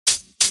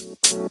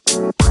Well,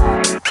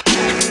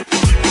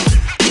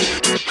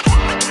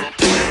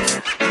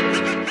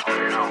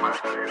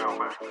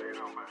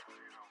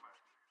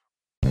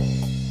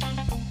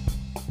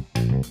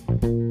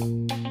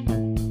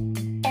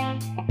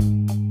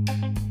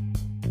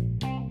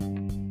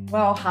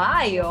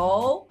 hi,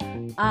 y'all.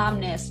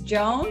 I'm Ness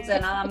Jones,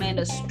 and I'm in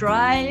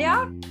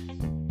Australia.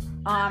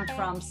 I'm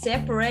from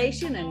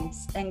Separation and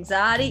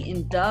Anxiety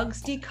in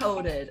Dogs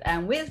Decoded.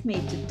 And with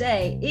me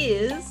today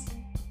is...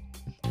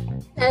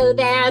 Hello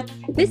there.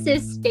 This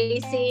is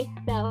Stacy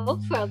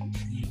Bell from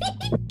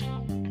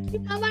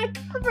on my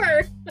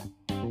cover.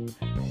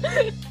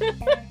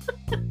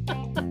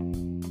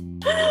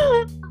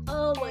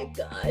 Oh my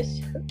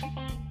gosh.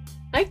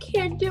 I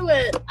can't do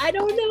it. I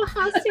don't know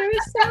how Sarah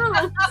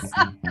sounds.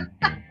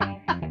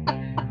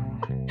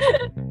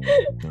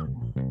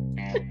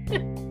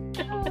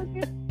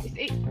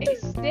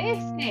 It's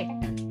Stacy.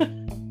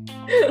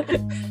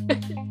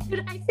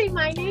 Did I say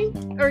my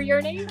name or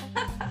your name?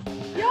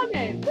 Your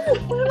name.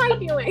 What am I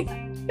doing?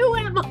 Who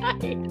am I?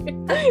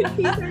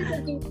 These are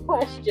the deep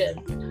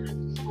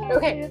questions.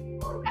 Okay.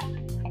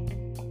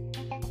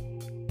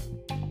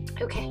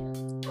 Okay.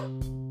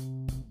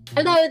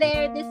 Hello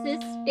there. This is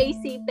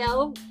Stacy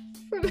Bell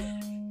from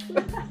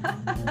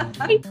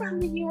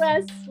the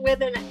U.S.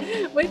 with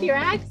your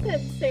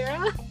accent,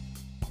 Sarah.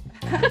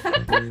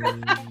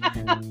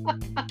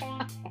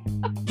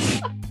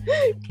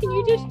 Can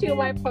you just do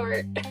my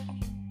part?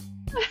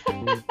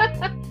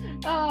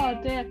 Oh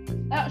dear.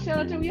 Shall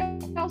I do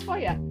yours for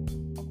you?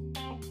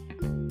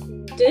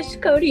 Just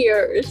go to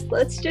yours.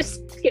 Let's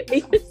just skip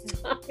me this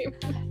time.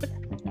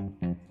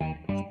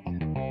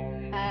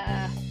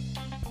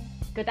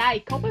 Good day,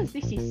 coppers.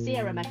 This is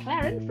Sarah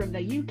McLaren from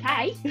the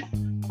UK.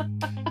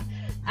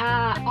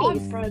 I'm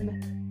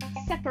from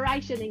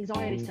Separation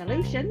Anxiety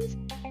Solutions,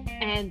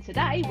 and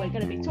today we're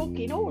going to be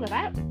talking all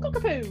about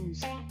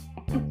cockapoos.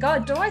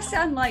 God, do I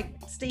sound like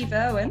Steve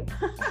Irwin?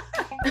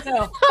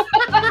 No.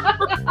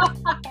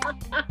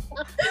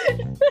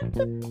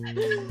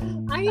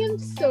 I am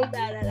so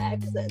bad at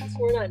accents.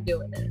 We're not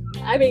doing it.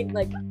 I mean,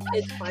 like,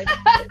 it's fine.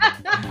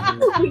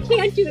 We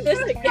can't do this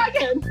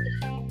again.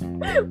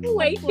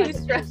 Way too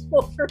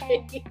stressful for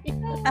me.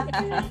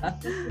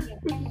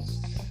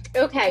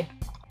 Okay.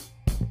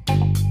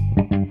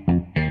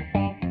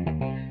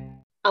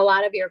 A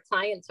lot of your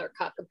clients are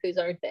cockapoos,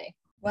 aren't they?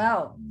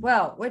 Well,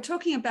 we're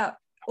talking about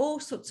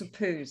all sorts of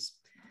poos.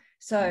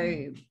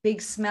 So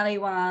big smelly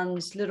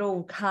ones,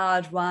 little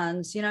hard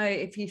ones. You know,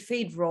 if you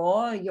feed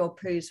raw, your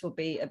poos will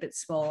be a bit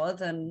smaller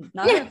than...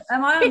 No,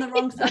 am I on the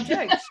wrong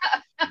subject?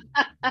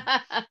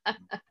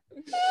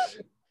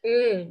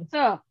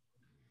 So,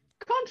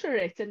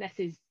 contrary to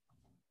Ness's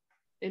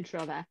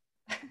intro there,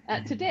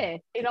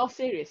 today, in all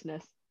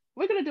seriousness,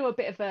 we're going to do a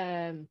bit of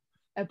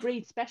a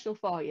breed special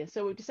for you.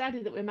 So we've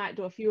decided that we might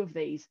do a few of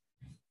these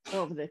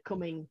over the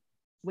coming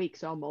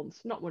weeks or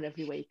months. Not one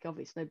every week,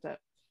 obviously, but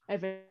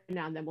every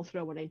now and then we'll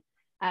throw one in.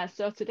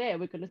 So today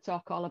we're going to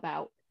talk all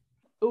about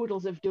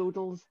oodles of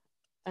doodles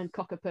and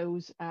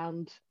cockapoos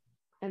and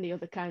any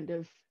other kind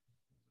of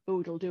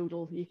oodle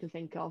doodle you can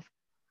think of.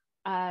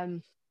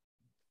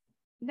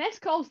 Ness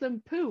calls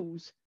them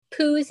poos.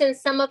 Poos, and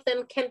some of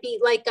them can be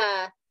like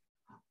a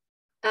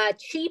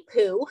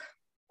cheapoo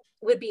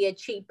would be a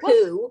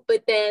cheapoo,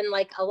 but then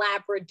like a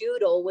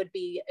labradoodle would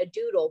be a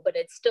doodle, but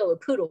it's still a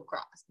poodle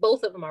cross.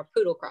 Both of them are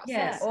poodle crosses.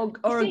 Yeah,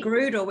 or a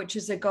groodle, which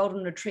is a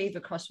golden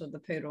retriever cross with the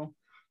poodle.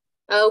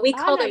 Oh, we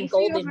call them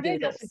golden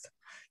doodles.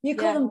 You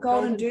call them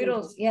golden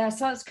doodles. Yeah,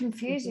 so it's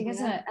confusing,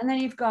 isn't it? And then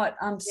you've got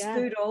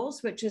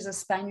spoodles, which is a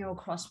spaniel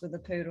cross with a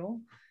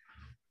poodle.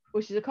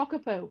 Which is a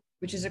cockapoo.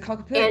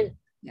 And,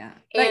 yeah.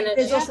 But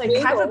there's also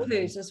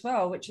cavapoos as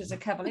well, which is a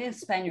Cavalier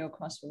Spaniel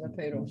cross with a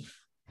poodle.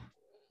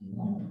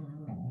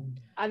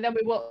 And then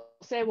we won't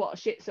say what a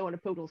shih tzu and a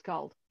poodle's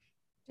called.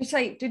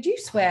 Did you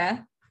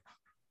swear?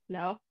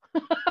 No.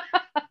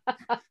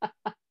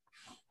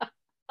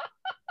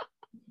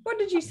 What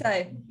did you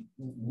say?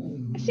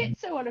 A shih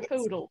tzu and a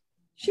poodle.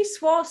 She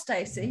swore,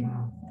 Stacey.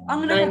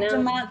 I'm going to have to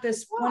mark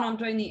this when I'm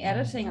doing the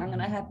editing. I'm going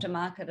to have to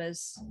mark it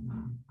as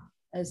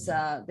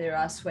there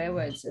are swear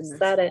words in this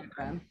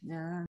program.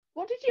 Yeah.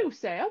 What did you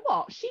say? A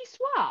what? She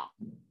swore?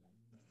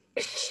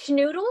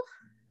 Schnoodle?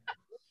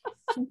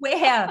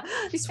 Swear.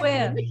 She's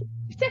taking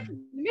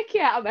the mickey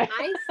out of me.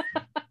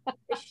 A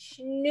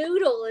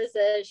schnoodle is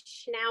a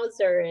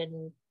schnauzer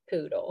and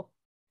poodle.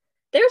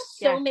 There's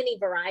so many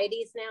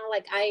varieties now.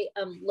 Like I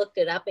looked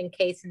it up in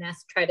case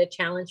Ness tried to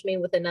challenge me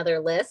with another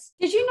list.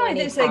 Did you know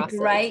there's a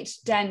Great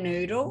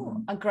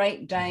Daneoodle, a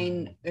Great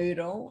Dane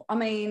Oodle? I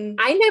mean,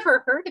 I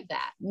never heard of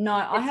that. No,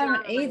 I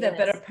haven't either,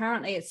 but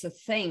apparently it's a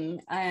thing.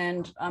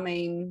 And I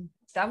mean,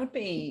 that would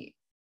be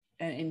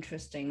an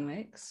interesting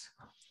mix.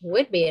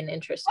 Would be an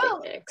interesting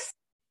mix.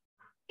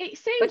 It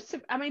seems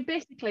to, I mean,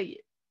 basically,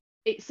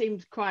 it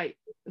seems quite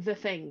the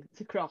thing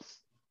to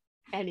cross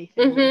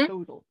anything with a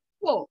poodle.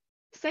 Well,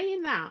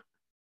 saying that,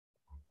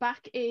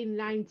 back in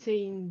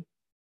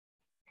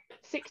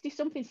 1960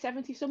 something,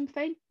 70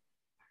 something,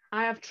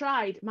 I have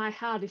tried my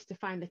hardest to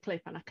find the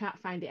clip and I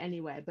can't find it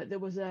anywhere. But there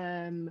was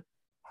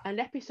an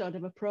episode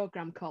of a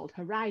program called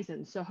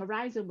Horizon. So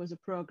Horizon was a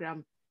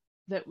program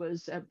that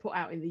was put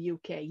out in the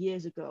UK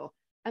years ago,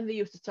 and they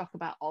used to talk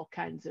about all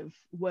kinds of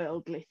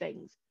worldly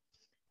things.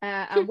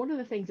 And one of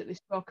the things that they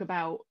spoke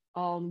about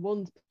on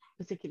one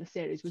particular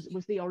series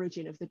was the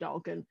origin of the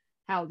dog and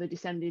how they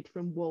descended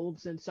from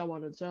wolves and so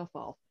on and so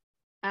forth.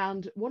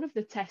 And one of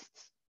the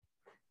tests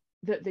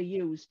that they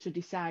use to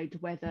decide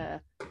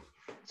whether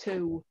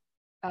two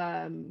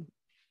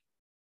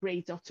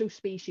breeds or two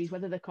species,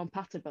 whether they're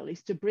compatible,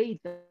 is to breed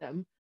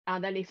them,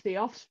 and then if the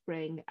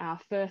offspring are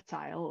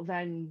fertile,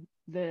 then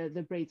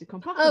the breeds are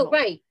compatible. Oh,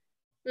 right.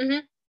 Mm-hmm.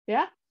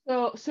 Yeah.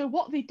 So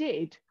what they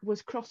did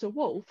was cross a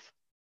wolf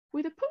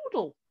with a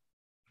poodle.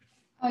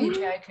 Oh, you're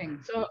joking.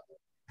 So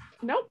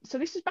no, so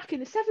this was back in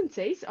the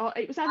 70s, or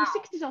it was either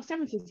 60s or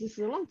 70s. This is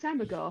a long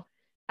time ago.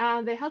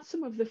 And they had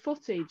some of the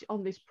footage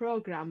on this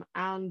program,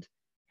 and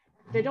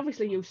they'd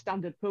obviously used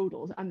standard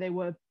poodles, and they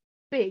were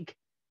big,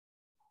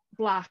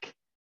 black,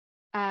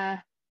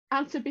 and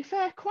to be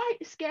fair, quite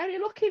scary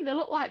looking. They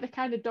look like the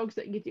kind of dogs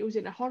that you'd use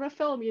in a horror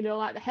film, you know,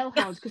 like the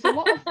hellhounds, because a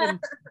lot of them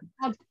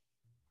had,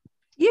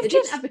 You've they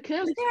just, didn't have the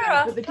curly Sarah,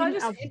 hair, but they can I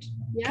didn't just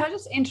have. can I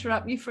just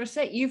interrupt you for a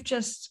sec? You've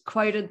just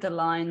quoted the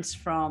lines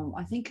from,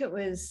 I think it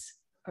was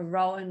a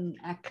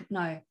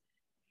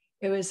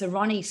it was a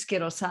Ronnie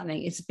skit or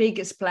something. It's big,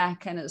 it's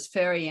black, and it's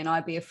furry, and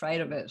I'd be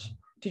afraid of it.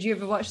 Did you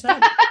ever watch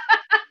that?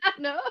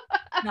 No.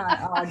 No.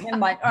 Oh, never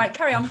mind. All right,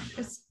 carry on.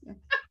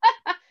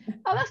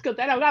 Oh, that's good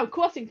then. I'm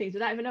quoting things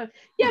without even knowing.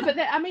 Yeah, but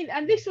I mean,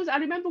 and this was, I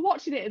remember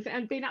watching it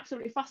and being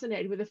absolutely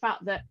fascinated with the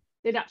fact that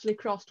they'd actually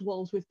crossed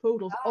wolves with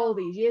poodles all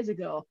these years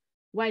ago,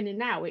 when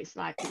now it's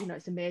like, you know,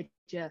 it's a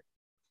major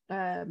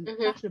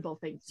fashionable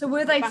thing. So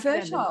were they Back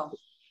fertile?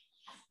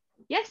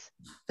 Yes.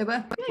 They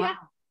were? Yeah.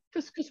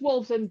 Because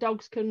wolves and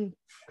dogs can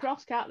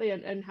cross, can't they,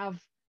 and have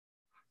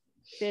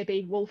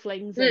baby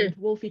wolflings and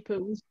wolfy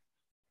poos.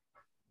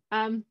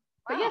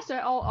 But yeah, so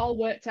it all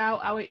worked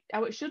out how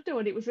it should do,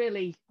 and it was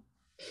really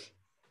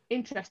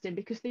interesting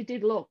because they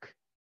look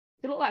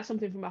like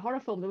something from a horror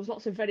film. There was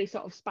lots of very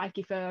sort of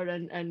spiky fur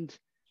and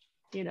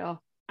you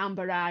know,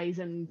 amber eyes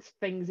and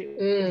things. It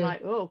was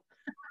like, oh,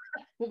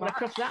 wouldn't want to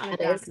cross that on a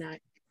dark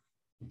night.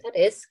 That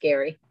is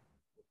scary.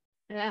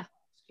 Yeah.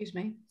 Excuse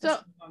me. So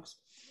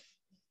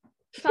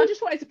I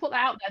just wanted to put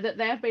that out there, that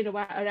they have been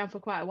around for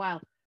quite a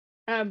while.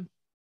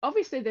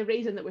 Obviously, the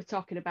reason that we're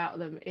talking about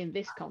them in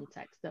this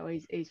context, though,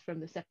 is from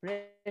the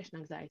separation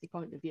anxiety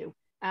point of view.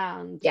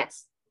 And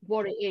yes,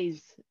 what it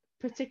is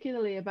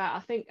particularly about, I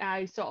think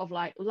I sort of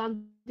like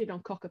landed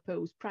on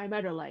cockapoos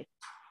primarily,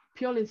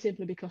 purely and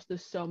simply because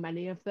there's so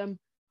many of them.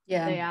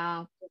 Yeah. They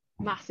are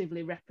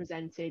massively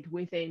represented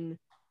within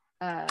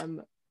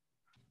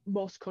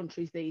most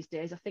countries these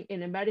days. I think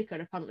in America,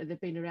 apparently, they've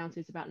been around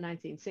since about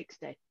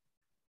 1960.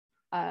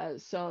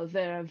 So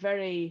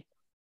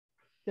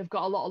they've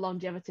got a lot of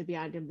longevity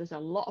behind them. There's a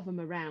lot of them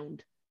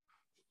around.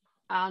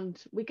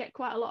 And we get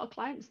quite a lot of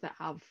clients that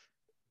have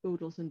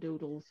oodles and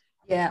doodles.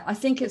 Yeah, I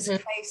think it's a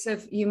case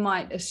of, you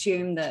might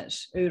assume that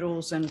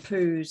oodles and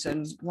poos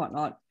and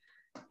whatnot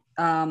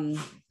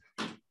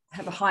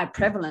have a high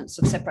prevalence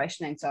of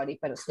separation anxiety,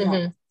 but it's not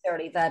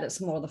necessarily that.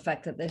 It's more the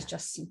fact that there's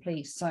just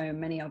simply so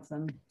many of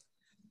them.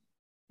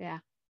 Yeah,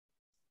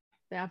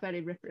 they are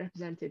very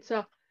represented.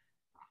 So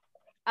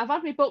I've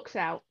had my books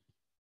out.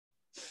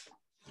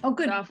 Oh,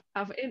 good. So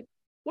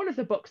one of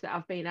the books that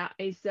I've been at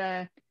is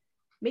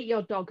Meet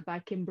Your Dog by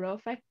Kim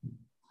Brophy.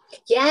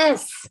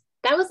 Yes,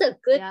 that was a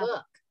good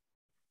book.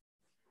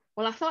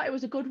 Well, I thought it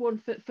was a good one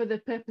for the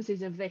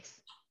purposes of this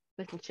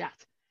little chat.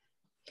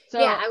 So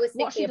yeah, I was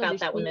thinking about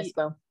that one as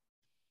well.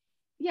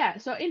 Yeah,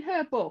 so in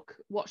her book,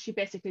 what she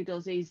basically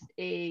does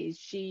is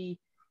she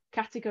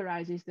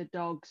categorizes the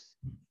dogs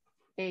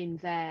in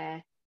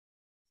their,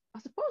 I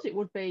suppose it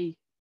would be,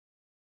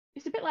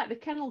 it's a bit like the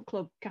Kennel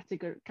Club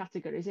category,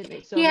 isn't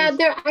it? So yeah,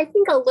 they're, I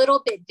think, a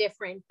little bit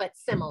different, but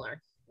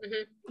similar.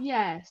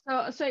 Yeah,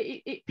 so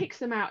it picks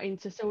them out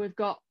into, so we've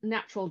got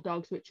natural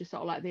dogs, which are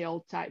sort of like the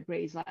old type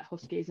breeds, like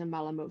Huskies and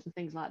Malamutes and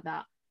things like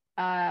that.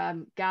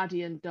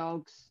 Guardian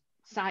dogs,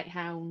 sight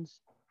hounds,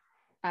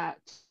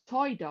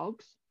 toy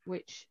dogs,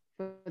 which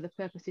for the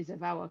purposes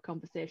of our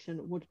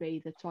conversation would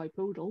be the toy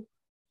poodle,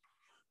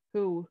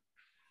 who,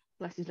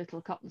 bless his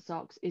little cotton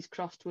socks, is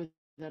crossed with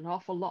an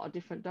awful lot of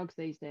different dogs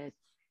these days.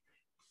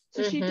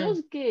 So she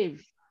does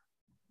give,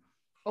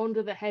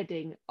 under the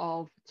heading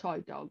of toy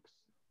dogs,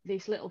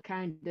 this little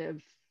kind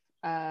of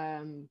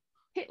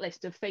hit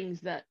list of things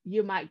that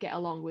you might get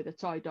along with a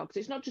toy dog. So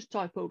it's not just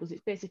toy poodles,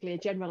 it's basically a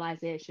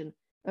generalization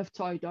of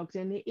toy dogs,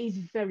 and it is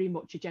very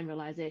much a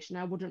generalization.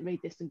 I wouldn't read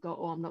this and go,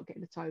 oh, I'm not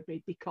getting a toy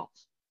breed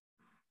because.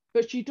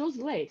 But she does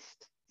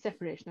list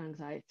separation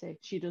anxiety.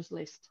 She does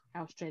list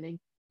house training.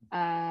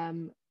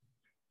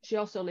 She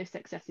also lists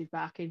excessive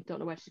barking. Don't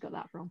know where she's got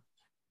that from.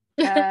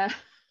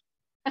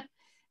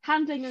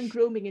 Handling and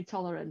grooming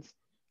intolerance.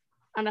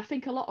 And I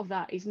think a lot of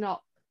that is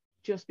not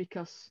just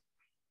because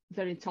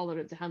they're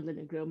intolerant to handling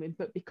and grooming,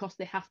 but because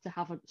they have to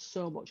have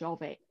so much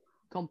of it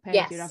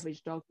compared to your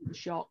average dog with a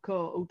short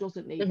coat who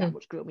doesn't need that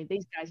much grooming.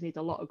 These guys need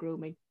a lot of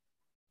grooming.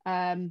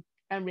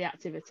 and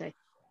reactivity,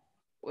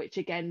 which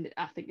again,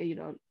 I think,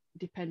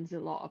 depends a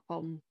lot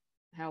upon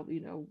how,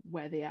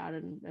 where they are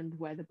and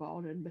where they're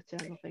born and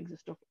maternal things and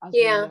stuff, as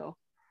we know.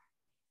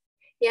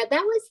 Yeah,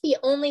 that was the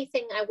only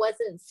thing I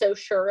wasn't so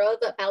sure of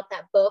about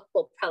that book.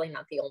 Well, probably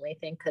not the only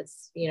thing,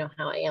 because you know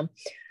how I am.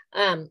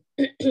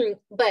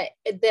 But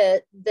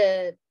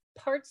the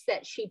parts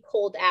that she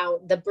pulled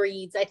out, the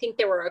breeds, I think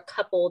there were a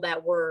couple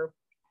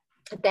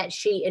that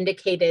she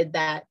indicated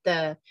that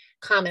the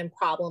common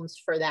problems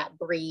for that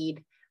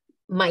breed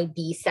might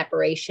be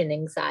separation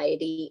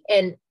anxiety.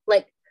 And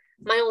like,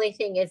 my only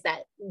thing is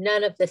that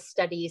none of the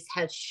studies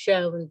have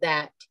shown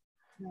that,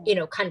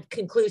 kind of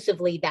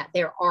conclusively that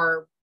there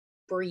are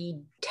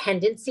breed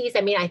tendencies.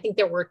 I mean, I think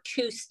there were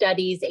 2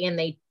 studies and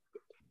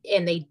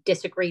they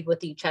disagreed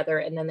with each other.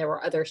 And then there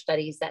were other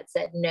studies that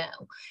said no.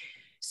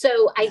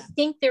 So I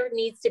think there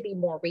needs to be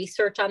more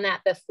research on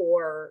that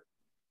before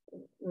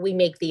we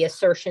make the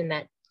assertion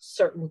that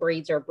certain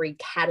breeds or breed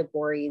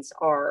categories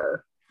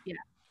are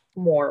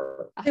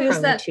more there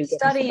was that to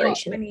study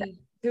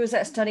there was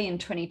that study in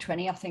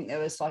 2020. I think there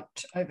was like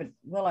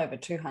over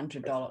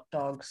 200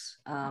 dogs,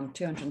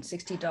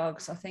 260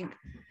 dogs, I think.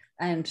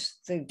 And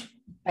the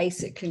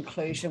basic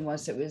conclusion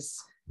was it was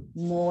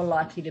more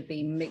likely to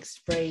be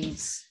mixed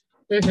breeds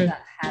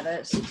that had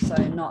it, so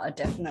not a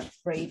definite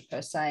breed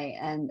per se,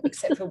 and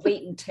except for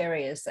Wheaten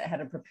Terriers that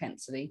had a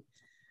propensity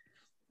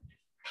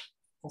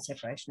for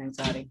separation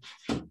anxiety.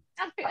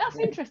 I think that's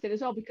interesting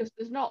as well, because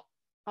there's not,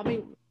 I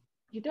mean,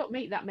 you don't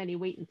meet that many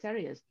Wheaten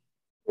Terriers.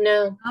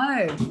 No.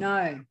 So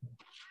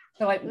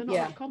they're not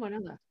that common,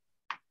 are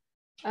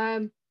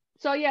they?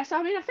 So yes,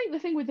 I mean, I think the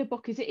thing with the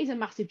book is it is a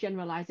massive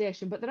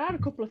generalization, but there are a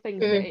couple of things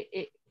that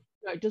it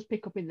does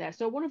pick up in there.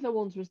 So one of the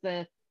ones was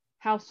the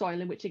house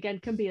soiling, which again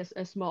can be a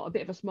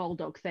bit of a small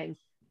dog thing,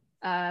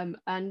 and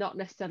not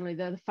necessarily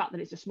the fact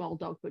that it's a small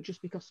dog, but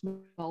just because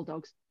small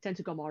dogs tend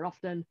to go more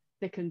often,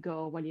 they can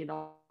go when you're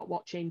not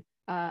watching,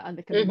 and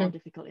they can be more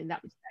difficult in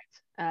that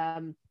respect.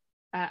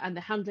 And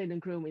the handling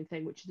and grooming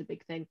thing, which is a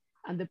big thing,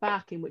 and the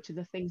barking, which are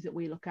the things that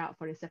we look out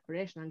for in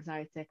separation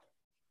anxiety,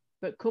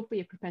 but could be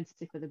a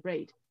propensity for the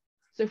breed.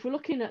 So if we're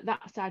looking at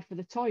that side for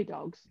the toy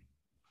dogs,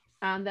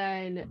 and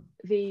then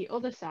the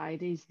other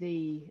side is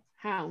the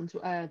hounds,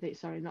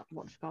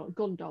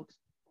 gun dogs.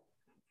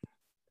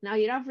 Now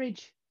your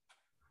average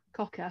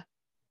cocker,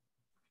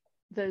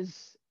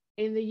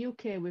 in the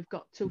UK, we've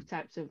got 2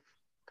 types of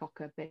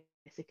cocker,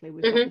 basically.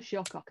 We've got the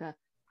show cocker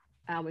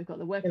and we've got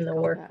the working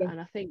cocker.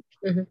 And I think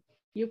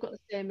you've got the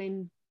same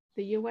in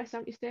the US,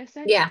 haven't you,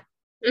 Stacey? Yeah.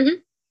 Do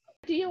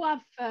you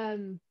have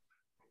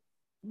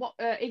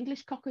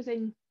English cockers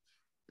in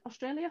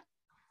Australia?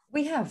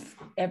 We have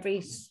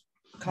every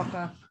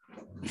cocker.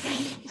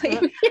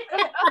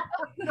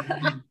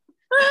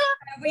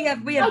 we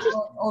have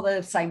all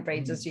the same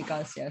breeds as you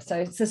guys. Yeah, so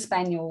it's a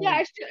spaniel.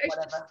 Yeah, it's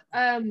just,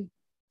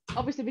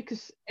 obviously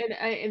because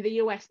in the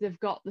US they've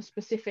got the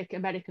specific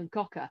American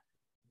cocker,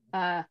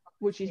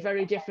 which is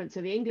very different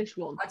to the English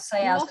one. I'd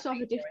say you ours also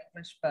have a different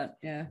English, but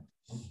yeah.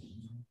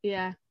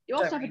 You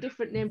also have a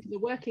different name for the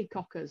working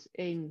cockers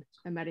in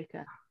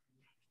America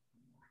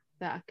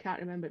that I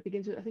can't remember. It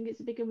begins with, I think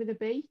it's begin with a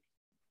B.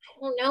 I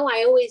don't know.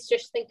 I always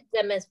just think of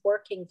them as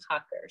working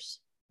cockers.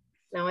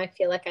 Now I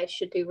feel like I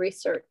should do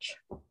research.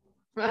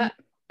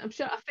 I'm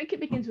sure. I think it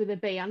begins with a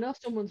B. I know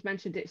someone's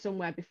mentioned it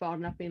somewhere before,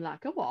 and I've been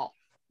like, "A what?"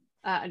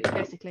 And it's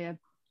basically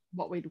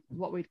what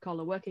we'd call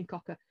a working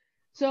cocker.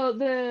 So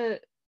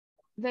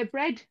they're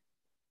bred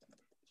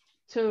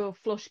to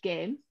flush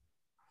game.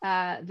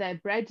 They're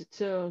bred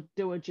to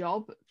do a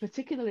job.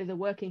 Particularly the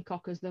working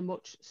cockers, they're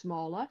much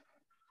smaller.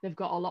 They've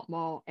got a lot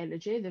more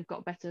energy. They've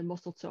got better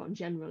muscle tone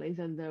generally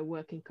than the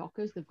working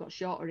cockers. They've got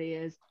shorter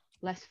ears,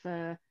 less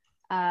fur,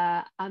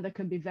 and they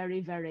can be very,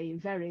 very,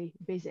 very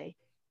busy.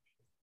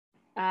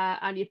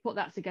 And you put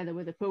that together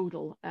with a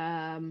poodle,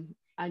 and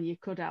you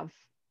could have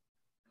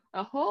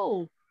a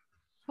whole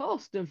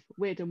host of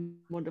weird and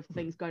wonderful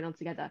things going on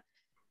together.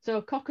 So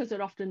cockers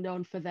are often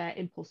known for their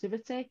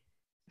impulsivity,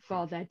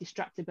 for their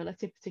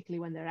distractibility,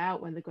 particularly when they're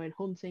out, when they're going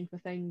hunting for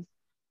things.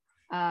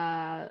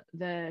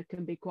 They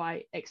can be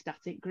quite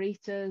ecstatic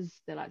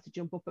greeters. They like to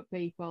jump up at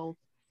people.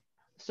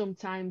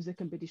 Sometimes they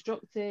can be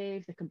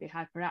destructive. They can be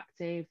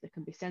hyperactive. They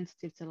can be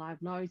sensitive to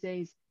loud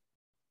noises.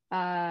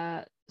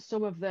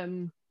 Some of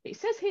them, it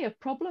says here,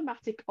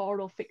 problematic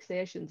oral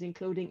fixations,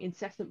 including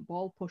incessant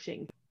ball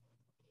pushing.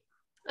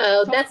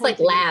 Oh, that's like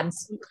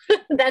labs.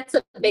 That's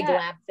a big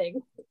lab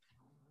thing.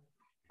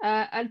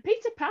 And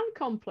Peter Pan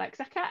complex.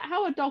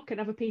 How a dog can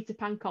have a Peter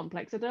Pan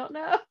complex, I don't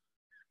know.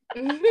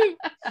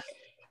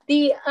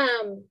 The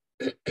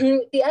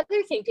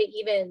other thing to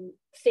even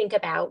think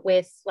about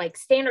with like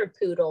standard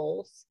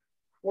poodles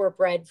were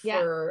bred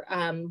for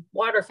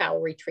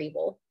waterfowl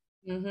retrieval.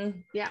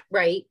 Yeah.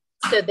 Right.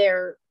 So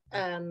they're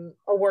a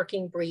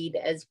working breed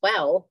as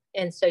well.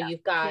 And so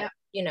you've got,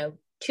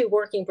 2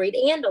 working breed,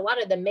 and a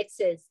lot of the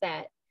mixes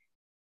that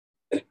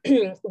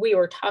we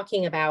were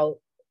talking about,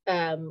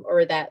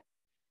 or that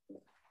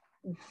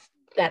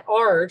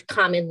are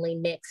commonly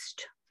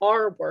mixed,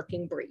 are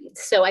working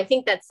breeds. So I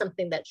think that's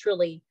something that's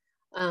really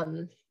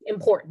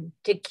important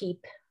to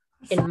keep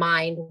in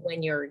mind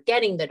when you're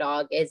getting the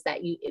dog is that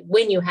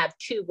when you have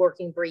two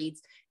working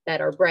breeds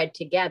that are bred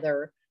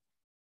together,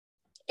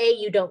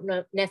 you don't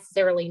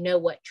necessarily know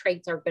what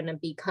traits are going to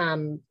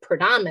become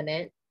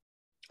predominant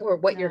or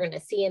what you're going to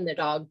see in the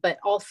dog, but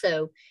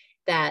also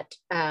that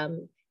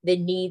the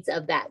needs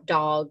of that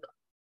dog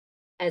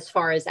as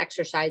far as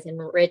exercise and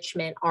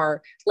enrichment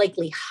are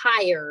likely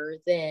higher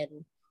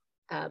than,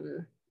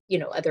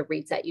 other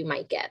breeds that you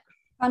might get.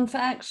 Fun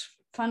fact.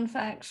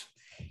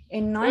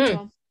 In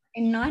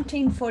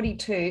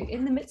 1942,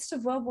 in the midst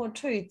of World War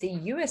II, the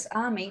US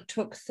Army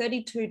took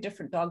 32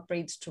 different dog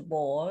breeds to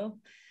war,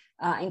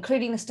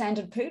 including the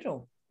standard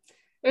poodle.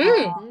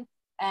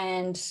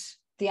 And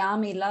the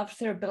Army loved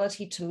their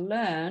ability to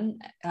learn,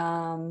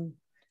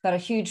 but a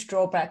huge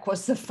drawback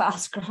was the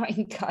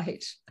fast-growing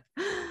coat.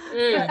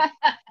 But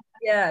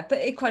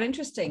quite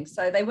interesting.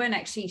 So they weren't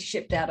actually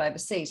shipped out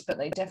overseas, but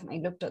they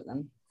definitely looked at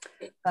them.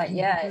 But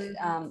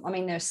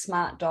they're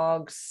smart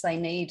dogs.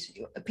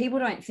 People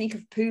don't think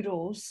of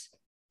poodles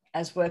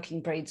as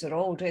working breeds at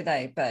all, do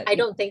they? But I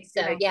don't think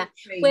so. Yeah.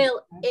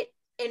 Well,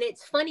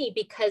 it's funny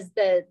because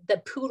the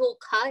poodle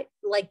cut,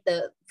 like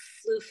the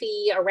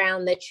floofy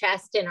around the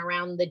chest and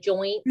around the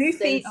joints.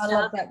 Floofy, I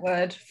love that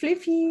word.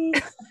 Floofy.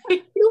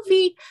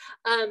 Floofy.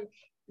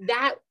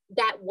 That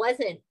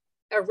wasn't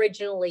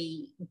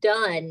originally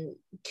done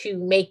to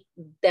make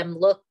them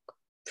look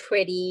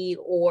pretty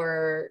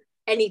or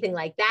anything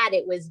like that.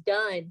 It was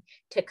done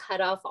to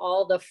cut off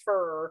all the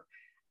fur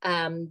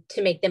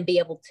to make them be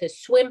able to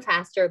swim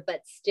faster,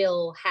 but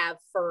still have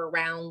fur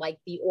around like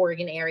the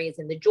organ areas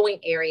and the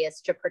joint areas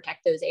to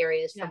protect those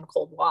areas from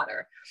cold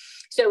water.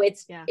 So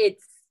it's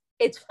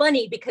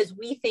funny because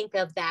we think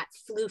of that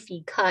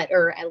floofy cut,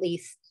 or at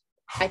least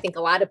I think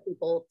a lot of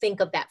people think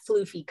of that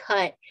floofy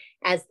cut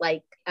as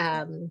like,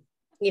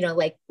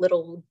 like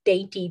little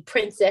dainty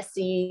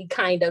princessy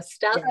kind of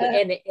stuff.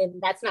 And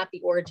that's not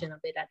the origin of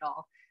it at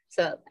all.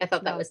 So I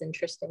thought that was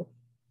interesting.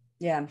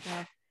 Yeah.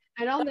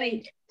 And on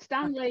the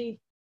Stanley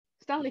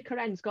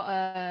Coren's got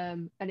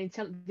the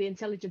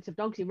intelligence of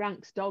dogs. He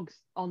ranks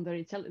dogs on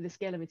the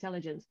scale of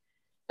intelligence,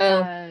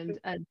 and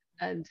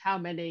how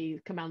many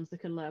commands they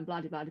can learn.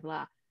 Blah blah blah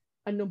blah.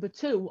 And number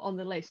 2 on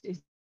the list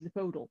is the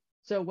poodle.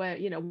 So we're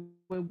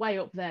way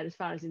up there as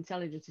far as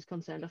intelligence is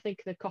concerned. I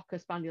think the Cocker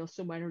Spaniel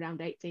somewhere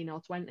around 18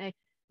 or 20,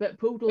 but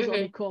poodles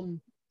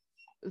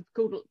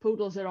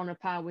poodles are on a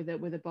par with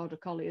a border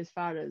collie as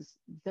far as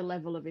the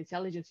level of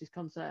intelligence is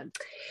concerned.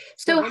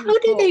 So how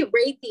do they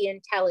rate the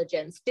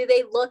intelligence? Do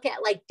they look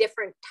at like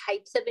different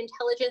types of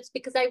intelligence?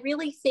 Because I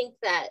really think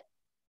that,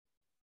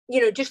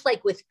 just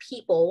like with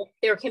people,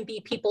 there can be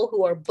people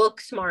who are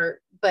book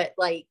smart, but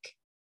like,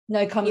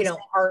 no common sense.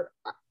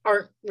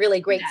 aren't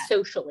really great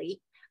socially.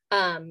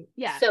 So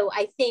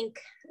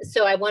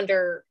I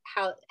wonder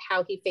how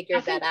he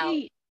figures that out.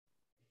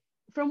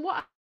 From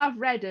what I've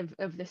read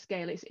of the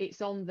scale,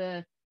 it's on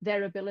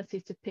their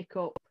ability to pick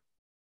up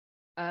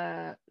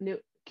new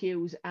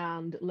cues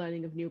and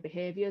learning of new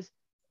behaviors.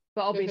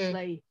 But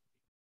obviously,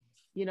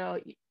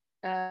 so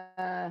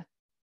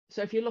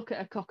if you look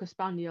at a Cocker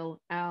Spaniel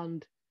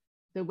and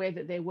the way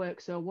that they work,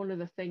 so one of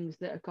the things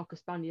that a Cocker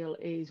Spaniel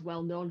is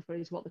well known for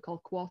is what they call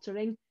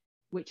quartering,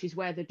 which is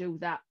where they do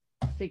that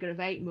figure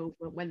of 8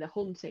 movement when they're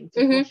hunting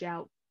to push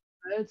out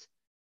birds,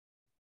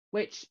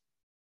 which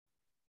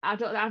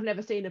I've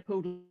never seen a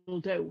poodle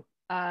do,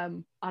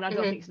 and I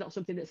don't think it's not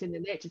something that's in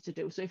their nature to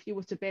do. So if you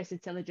were to base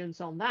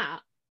intelligence on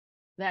that,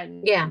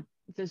 then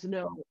there's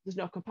no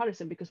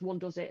comparison, because one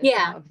does it as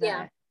part of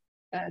their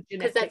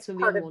genetics, that's and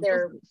part the of other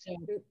their one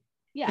doesn't.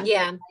 So,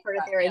 part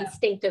of their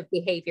instinctive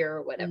behavior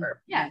or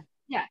whatever.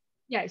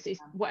 It's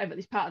whatever,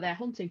 it's part of their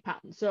hunting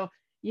pattern. So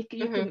you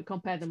couldn't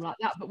compare them like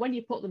that. But when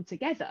you put them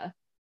together,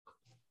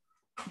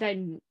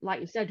 then like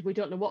you said, we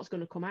don't know what's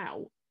going to come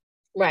out,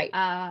 right?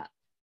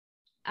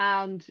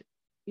 And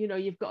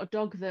you've got a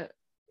dog that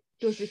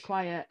does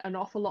require an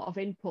awful lot of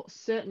input,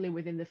 certainly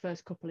within the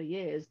first couple of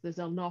years. There's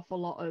an awful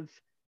lot of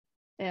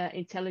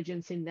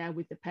intelligence in there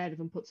with the pair of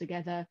them put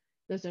together.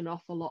 There's an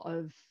awful lot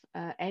of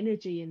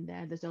energy in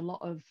there. There's a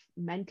lot of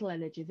mental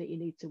energy that you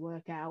need to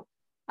work out.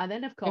 And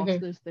then of course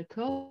there's the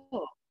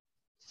coat.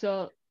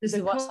 So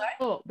the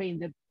coat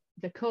being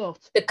the coat.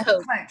 The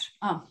coat.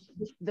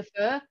 The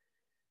fur.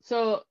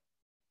 So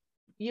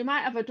you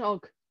might have a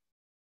dog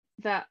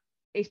that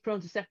is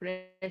prone to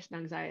separation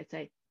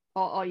anxiety,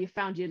 or you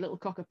found your little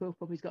cockapoo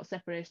pup who's got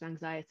separation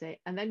anxiety,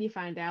 and then you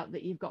find out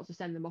that you've got to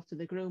send them off to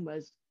the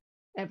groomers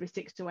every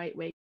 6 to 8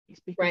 weeks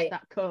because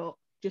that coat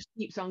just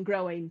keeps on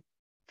growing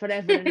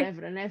forever and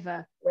ever and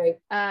ever. Right.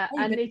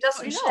 And it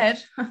doesn't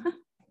shed.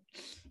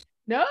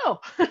 No,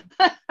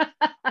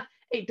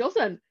 it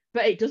doesn't.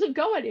 But it doesn't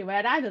go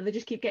anywhere either. They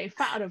just keep getting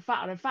fatter and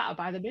fatter and fatter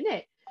by the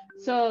minute.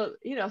 So,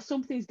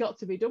 something's got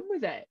to be done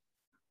with it.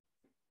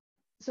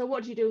 So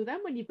what do you do then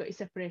when you've got your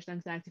separation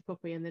anxiety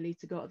puppy and they need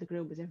to go to the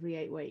groomers every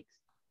 8 weeks?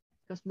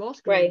 Because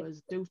most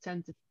groomers do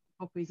tend to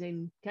put puppies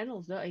in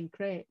kennels, not in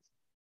crates.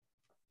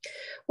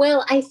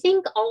 Well, I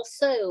think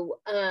also,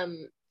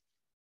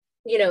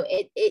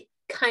 it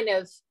kind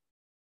of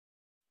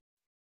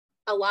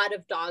a lot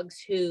of dogs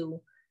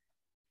who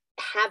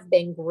have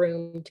been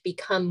groomed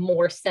become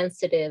more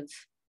sensitive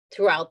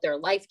throughout their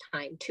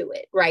lifetime to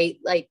it, right?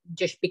 Like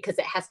just because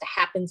it has to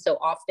happen so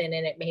often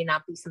and it may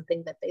not be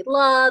something that they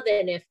love.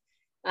 And if,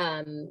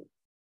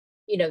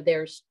 you know,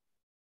 there's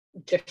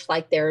just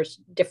like there's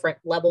different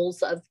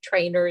levels of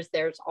trainers,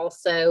 there's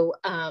also,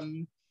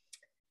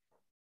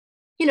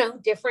 you know,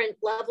 different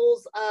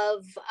levels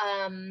of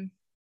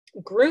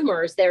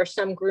groomers. There are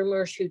some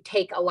groomers who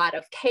take a lot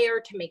of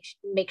care to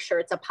make sure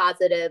it's a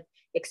positive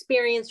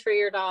experience for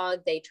your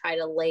dog. They try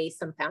to lay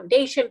some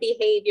foundation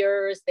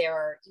behaviors. There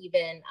are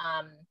even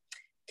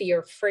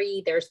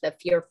fear-free. There's the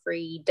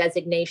fear-free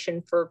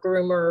designation for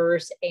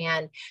groomers.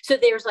 And so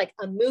there's like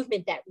a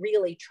movement that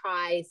really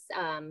tries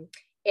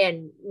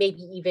and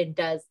maybe even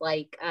does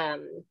like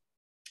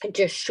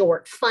just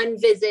short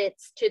fun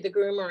visits to the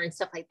groomer and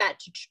stuff like that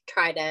to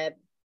try to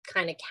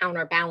kind of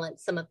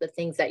counterbalance some of the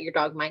things that your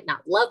dog might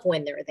not love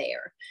when they're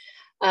there.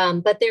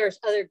 But there's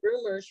other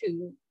groomers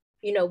who,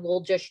 you know,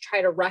 will just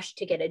try to rush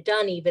to get it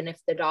done, even if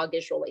the dog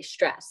is really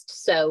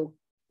stressed. So,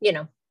 you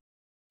know.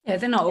 Yeah,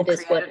 they're not all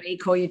created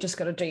equal. You just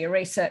got to do your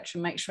research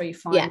and make sure you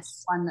find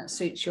one that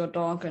suits your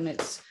dog, and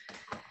it's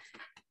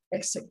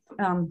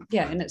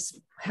and it's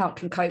how it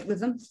can cope with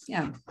them.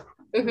 Yeah.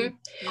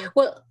 Mm-hmm.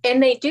 Well,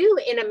 and they do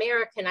in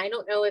American. I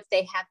don't know if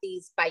they have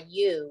these by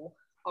you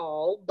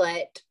all,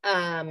 but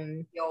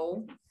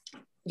y'all.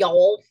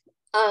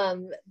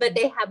 But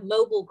they have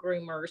mobile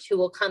groomers who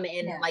will come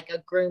in like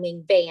a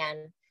grooming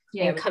van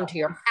and come to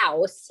your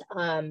house.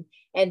 And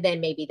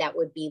then maybe that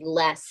would be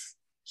less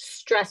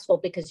stressful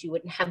because you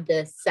wouldn't have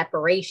the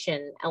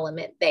separation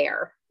element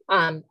there.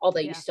 Although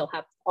you still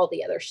have all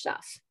the other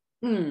stuff.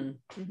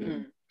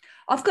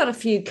 I've got a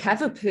few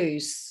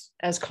Cavapoos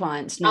as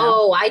clients now.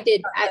 Oh, I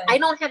did. I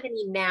don't have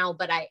any now,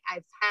 but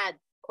I've had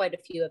quite a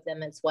few of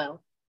them as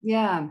well.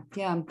 Yeah.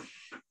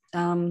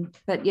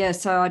 But yeah,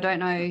 so I don't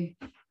know,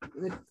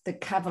 the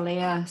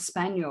Cavalier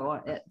Spaniel,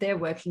 they're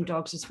working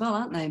dogs as well,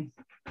 aren't they?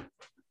 I'm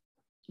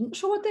not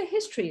sure what their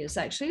history is,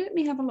 actually. Let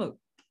me have a look.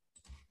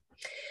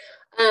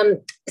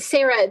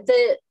 Sarah,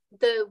 the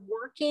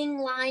working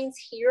lines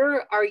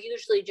here are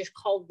usually just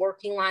called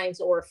working lines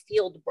or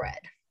field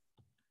bred.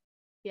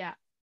 Yeah.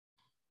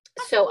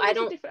 So I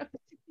don't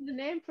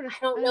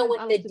know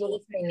what the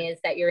D thing is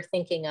that you're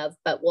thinking of,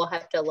 but we'll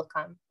have to look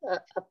on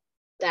up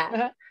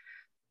that.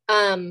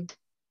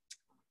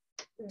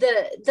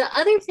 The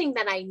other thing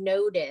that I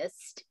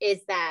noticed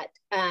is that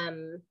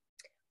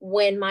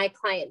when my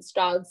clients'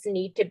 dogs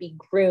need to be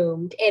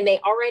groomed and they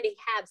already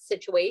have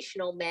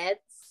situational meds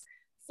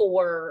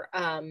for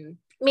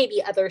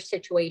maybe other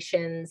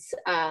situations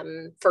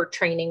for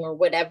training or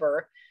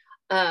whatever,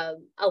 a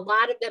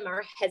lot of them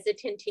are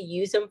hesitant to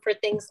use them for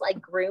things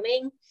like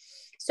grooming.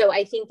 So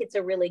I think it's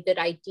a really good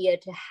idea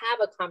to have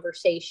a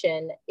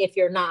conversation if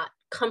you're not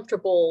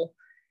comfortable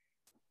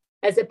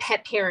as a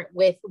pet parent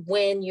with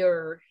when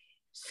you're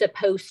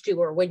supposed to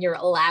or when you're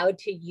allowed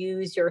to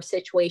use your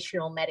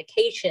situational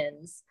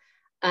medications.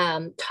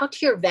 Talk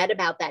to your vet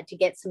about that to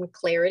get some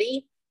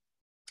clarity,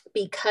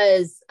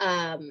 because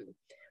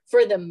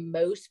for the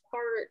most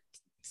part,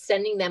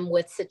 sending them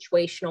with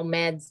situational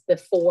meds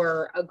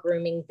before a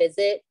grooming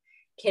visit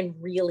can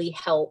really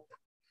help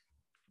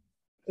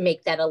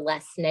make that a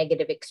less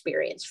negative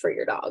experience for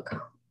your dog.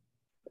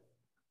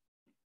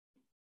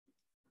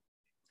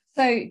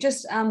 So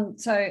just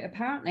so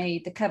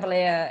apparently the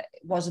Cavalier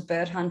was a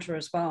bird hunter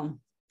as well.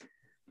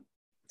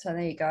 So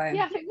there you go.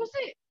 Yeah, I think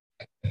wasn't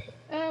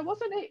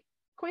it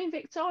Queen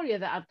Victoria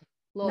that had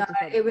loads of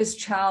them? It was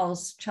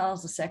Charles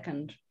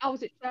II. Oh,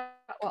 was it?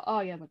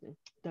 Oh yeah,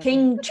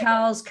 King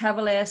Charles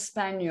Cavalier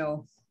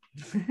Spaniel.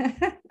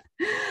 They're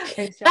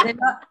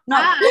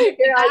not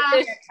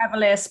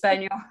Cavalier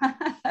Spaniel.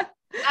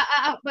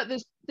 But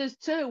there's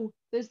two.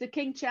 There's the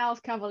King Charles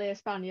Cavalier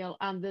Spaniel,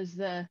 and there's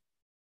the.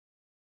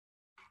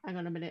 Hang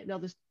on a minute. No,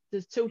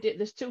 there's two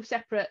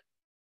separate.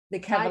 The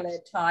Cavalier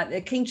type,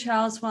 the King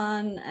Charles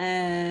one,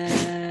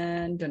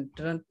 and dun,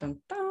 dun, dun,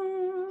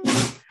 dun.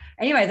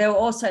 Anyway, there were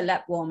also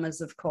lap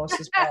warmers, of course,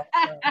 as well.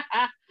 So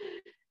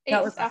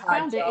that was a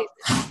hard job.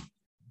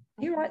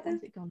 You're right there.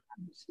 I'm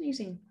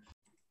sneezing.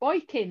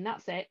 Boykin,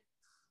 that's it.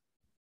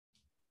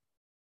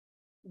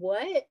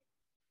 What?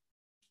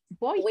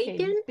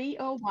 Boykin.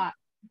 B-O-Y.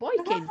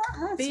 Boykin.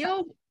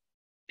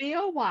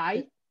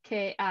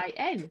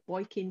 B-O-Y-K-I-N.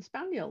 Boykin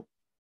Spaniel.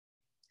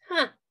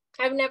 Huh.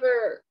 I've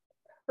never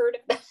heard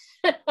of that.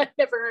 I've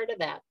never heard of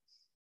that.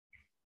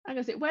 I'm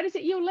gonna say, where is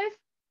it you live?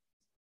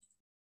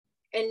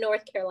 In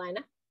North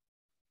Carolina.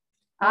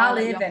 I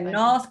live in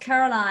North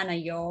Carolina,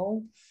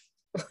 y'all.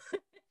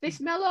 This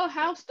mellow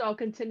house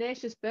dog and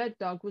tenacious bird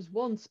dog was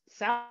once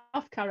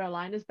South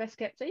Carolina's best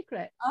kept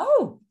secret.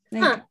 Oh,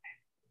 huh.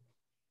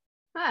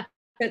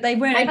 But they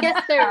weren't. I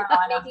guess they're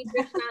maybe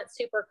just not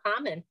super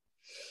common.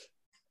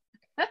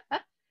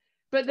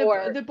 But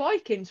the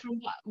Boykins,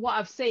 from what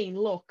I've seen,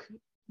 look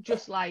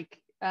just like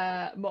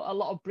a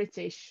lot of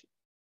British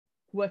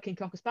working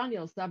Cocker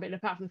Spaniels. I mean,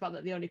 apart from the fact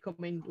that they only come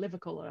in liver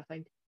colour, I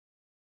think.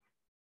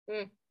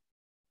 But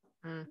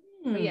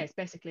yeah, it's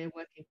basically a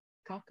working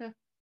cocker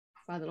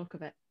by the look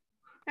of it.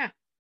 Yeah.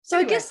 So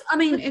Anyway. I guess, I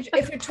mean,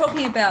 if you're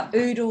talking about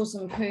oodles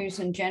and poos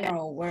in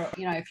general, where,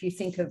 you know, if you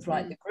think of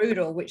like the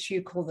Groodle, which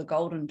you call the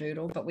golden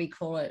doodle, but we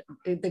call it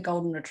the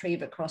golden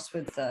retriever crossed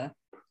with the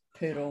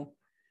poodle.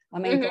 I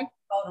mean,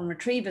 golden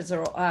retrievers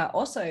are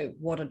also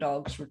water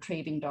dogs,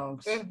 retrieving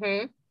dogs.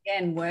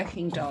 Again,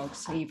 working dogs.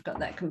 So you've got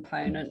that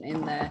component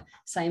in there.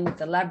 Same with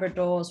the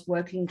Labradors,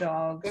 working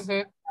dogs,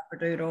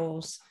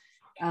 Labradoodles.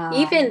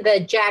 Even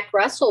the Jack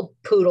Russell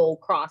poodle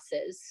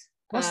crosses.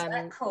 What's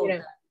that called? You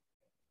know,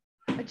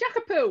 a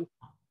Jackapoo.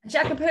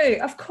 Jackapoo,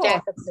 of course.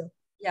 Jackapoo.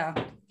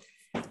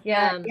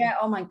 Yeah.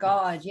 Oh my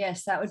God.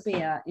 Yes, that would be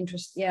a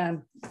interest. Yeah.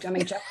 I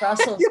mean, Jack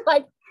Russell's You're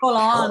like full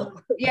on.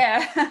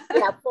 Yeah.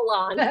 Yeah, full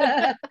on.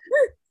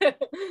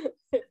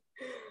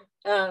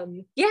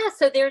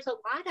 So there's a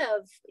lot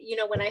of, you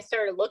know, when I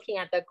started looking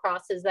at the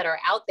crosses that are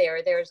out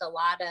there, there's a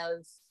lot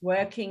of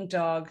working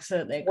dogs.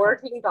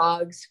 Working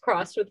dogs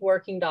crossed with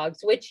working dogs,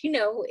 which, you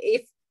know,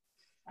 if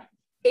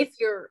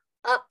you're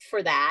up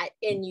for that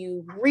and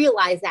you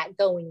realize that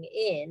going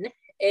in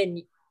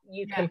and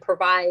you can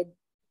provide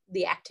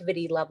the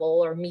activity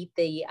level or meet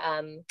the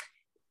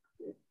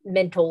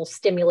mental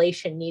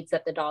stimulation needs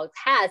that the dog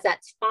has,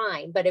 that's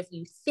fine. But if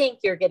you think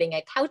you're getting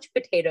a couch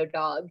potato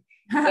dog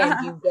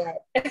and you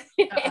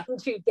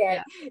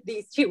get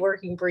these two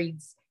working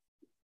breeds,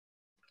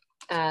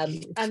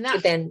 and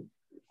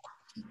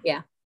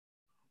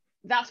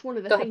that's one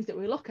of the things that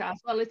we look at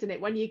as well, isn't it?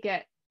 When you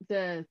get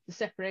the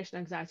separation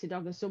anxiety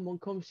dog and someone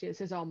comes to you and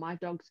says, oh, my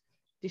dog's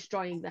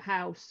destroying the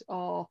house,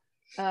 or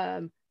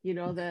you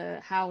know,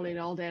 they're howling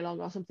all day long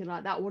or something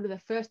like that, one of the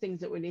first things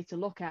that we need to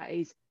look at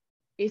is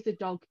the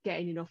dog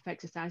getting enough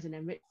exercise and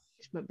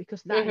enrichment?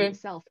 Because that in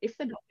itself, if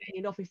they're not getting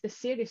enough, if they're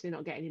seriously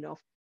not getting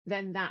enough,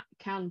 then that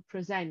can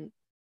present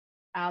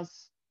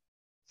as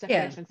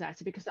separation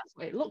anxiety, because that's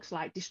what it looks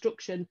like.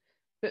 Destruction,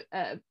 but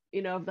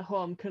you know, of the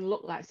home can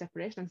look like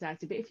separation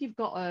anxiety. But if you've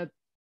got a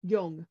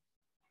young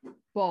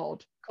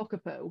bored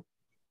cockapoo,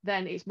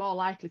 then it's more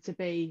likely to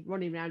be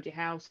running around your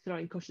house,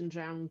 throwing cushions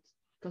around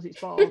because it's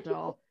bored,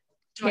 or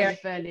throwing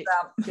the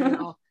furniture,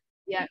 or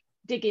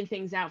digging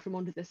things out from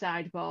under the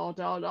sideboard,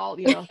 or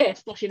you know,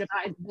 splashing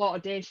about in the water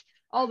dish.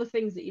 All the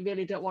things that you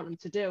really don't want them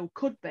to do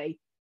could be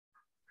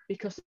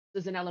because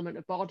there's an element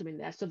of boredom in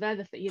there. So they're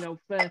the you know,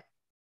 for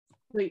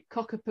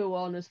cockapoo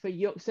owners,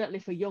 certainly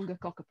for younger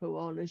cockapoo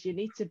owners, you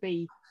need to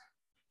be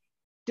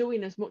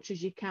doing as much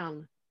as you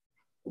can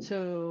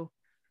to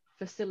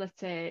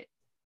facilitate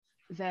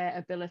their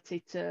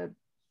ability to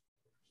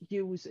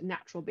use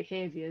natural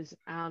behaviors,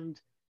 and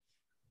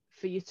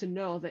for you to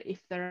know that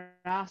if there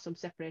are some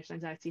separation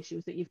anxiety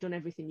issues, that you've done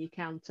everything you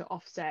can to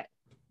offset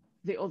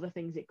the other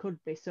things it could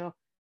be. So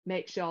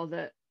make sure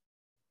that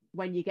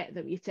when you get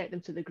them, you take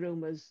them to the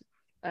groomers,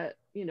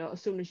 you know,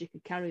 as soon as you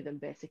can carry them.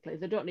 Basically,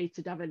 they don't need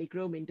to have any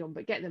grooming done,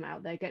 but get them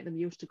out there, get them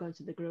used to going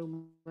to the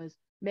groomers.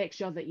 Make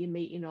sure that you're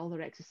meeting all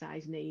their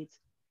exercise needs.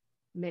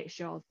 Make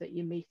sure that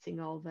you're meeting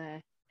all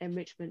their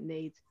enrichment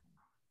needs,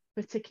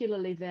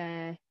 particularly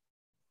their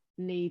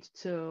need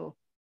to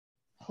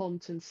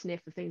hunt and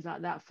sniff and things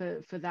like that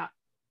for that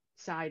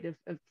side of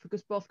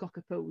because both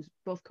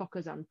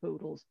cockers and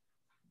poodles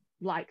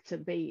like to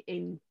be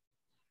in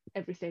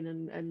everything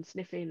and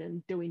sniffing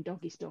and doing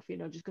doggy stuff, you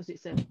know. Just because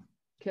it's a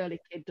curly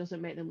kid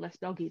doesn't make them less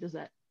doggy, does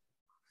it?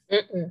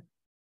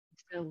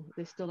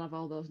 They still have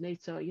all those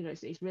needs. So, you know,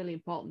 it's really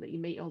important that you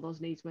meet all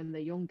those needs when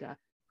they're younger,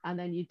 and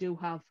then you do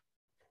have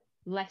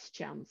less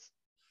chance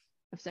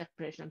of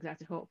separation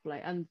anxiety, hopefully.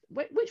 And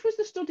which was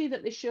the study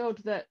that they showed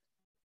that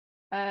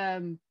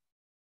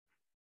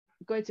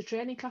going to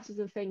training classes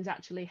and things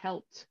actually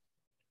helped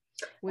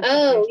with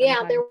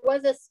anxiety? There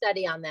was a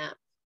study on that.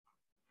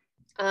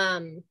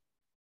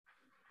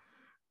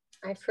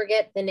 I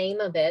forget the name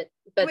of it,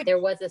 but there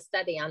was a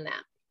study on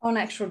that. On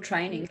actual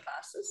training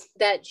classes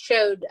that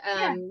showed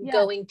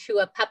going to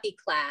a puppy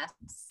class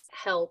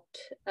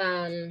helped.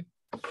 See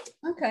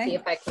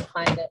if I can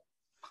find it.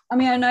 I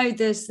mean, I know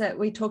there's that,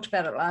 we talked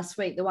about it last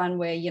week, the one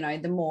where, you know,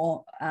 the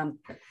more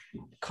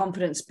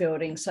confidence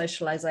building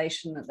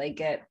socialization that they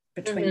get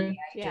between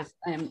the ages,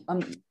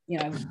 you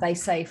know, they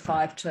say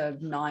 5 to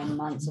 9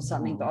 months or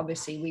something, but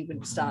obviously we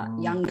would start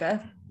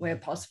younger where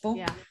possible.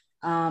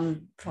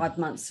 5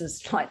 months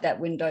is like that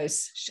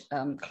window's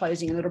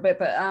closing a little bit,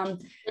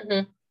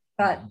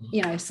 but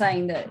you know,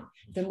 saying that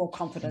the more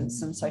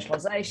confidence and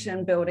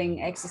socialization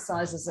building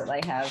exercises that they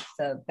have,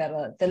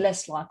 the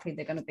less likely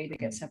they're going to be to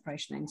get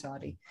separation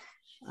anxiety.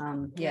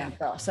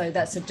 But so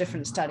that's a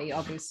different study,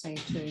 obviously,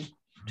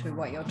 to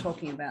what you're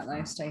talking about,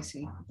 though,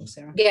 Stacey or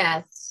Sarah.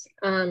 Yes,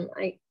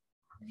 I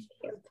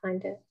can't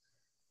find it.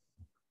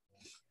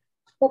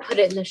 We'll put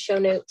it in the show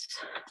notes.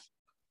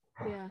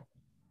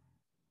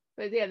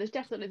 But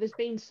there's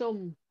been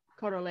some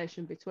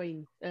correlation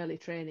between early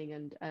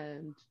training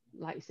and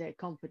like you say,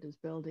 confidence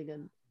building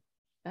and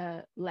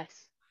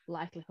less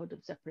likelihood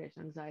of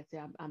separation anxiety,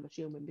 I'm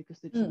assuming, because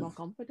they're just more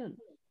confident.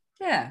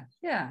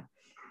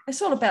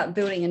 It's all about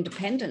building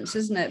independence,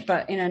 isn't it?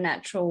 But in a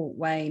natural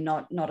way,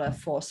 not a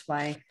forced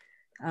way.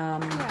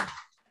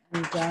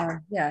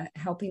 and yeah,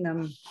 helping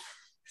them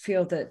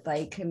feel that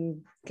they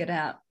can get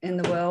out in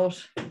the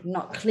world,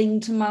 not cling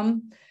to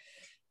mum,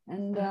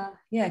 and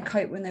yeah,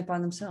 cope when they're by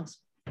themselves.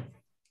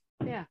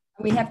 Yeah,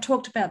 we have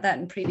talked about that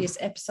in previous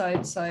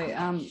episodes,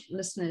 so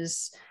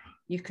listeners,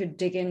 you could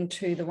dig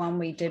into the one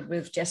we did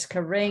with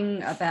Jessica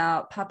Ring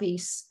about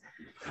puppies,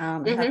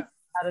 how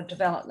to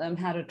develop them,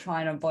 how to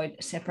try and avoid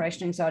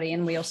separation anxiety.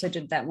 And we also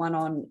did that one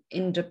on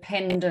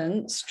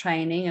independence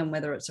training and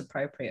whether it's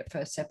appropriate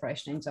for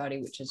separation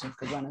anxiety, which is a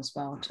good one as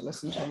well to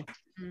listen to.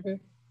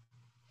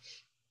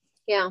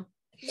 Yeah.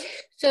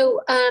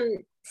 So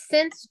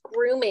since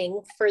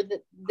grooming for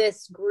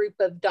this group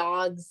of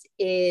dogs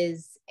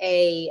is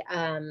a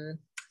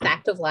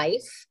fact of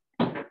life,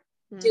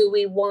 do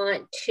we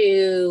want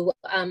to,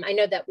 I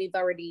know that we've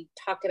already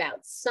talked about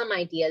some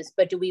ideas,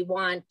 but do we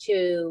want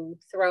to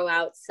throw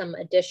out some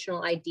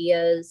additional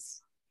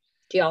ideas?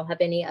 Do y'all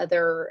have any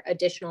other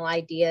additional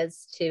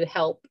ideas to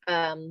help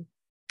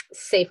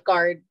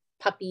safeguard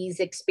puppies'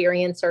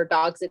 experience or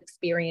dogs'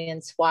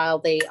 experience while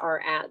they are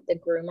at the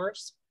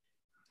groomers?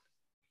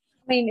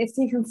 I mean, if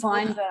you can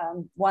find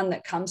one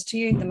that comes to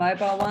you, the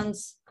mobile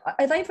ones,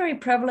 are they very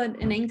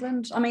prevalent in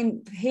England? I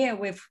mean, here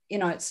we've,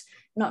 it's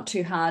not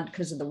too hard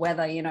because of the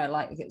weather,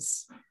 like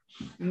it's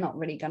not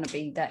really going to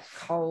be that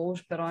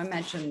cold, but I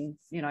imagine,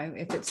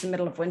 if it's the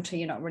middle of winter,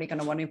 you're not really going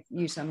to want to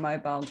use a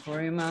mobile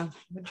groomer,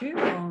 would you?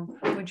 Or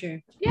would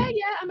you? Yeah.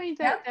 I mean,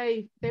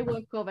 they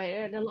work over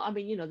here, and I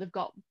mean, they've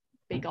got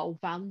big old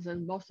vans,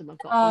 and most of them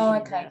have got. Oh,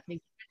 okay. There, I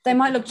think. They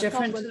might look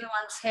different to the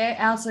ones here.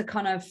 Ours are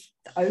kind of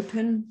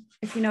open,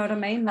 if you know what I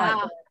mean.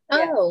 Like,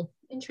 oh,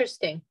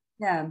 interesting.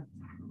 Yeah.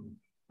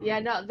 Yeah,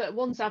 no, the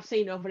ones I've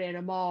seen over here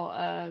are more,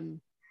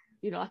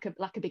 like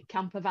a big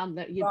camper van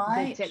that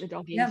they take the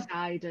dog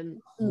inside,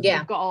 and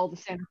they've got all the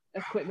same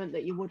equipment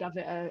that you would have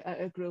at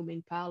a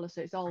grooming parlor.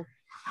 So it's all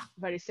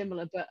very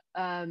similar. But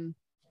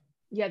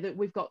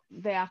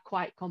they are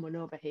quite common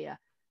over here.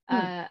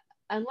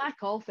 And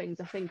like all things,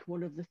 I think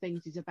one of the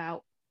things is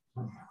about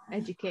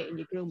educating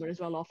your groomer as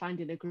well, or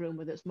finding a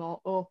groomer that's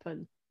more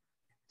open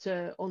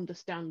to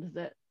understand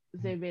that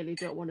they really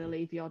don't want to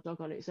leave your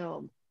dog on its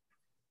own.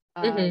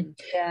 And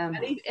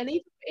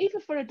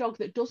even for a dog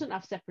that doesn't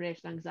have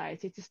separation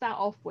anxiety, to start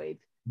off with,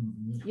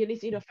 you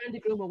need to find a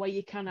groomer where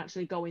you can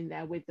actually go in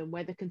there with them,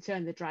 where they can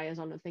turn the dryers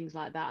on and things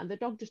like that, and the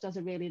dog just has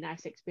a really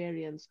nice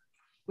experience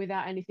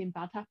without anything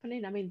bad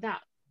happening. I mean,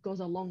 that goes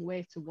a long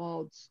way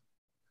towards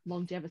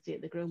longevity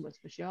at the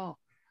groomers for sure.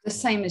 The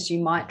same as you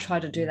might try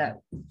to do that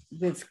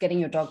with getting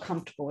your dog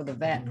comfortable with the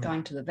vet,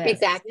 going to the vet.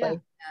 Exactly.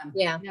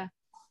 Yeah.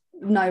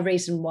 No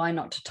reason why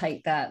not to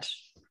take that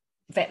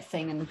vet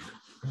thing and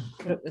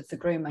put it with the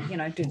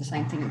groomer, do the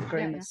same thing with the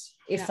groomers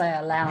if they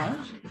allow it.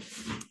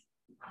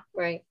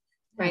 Right.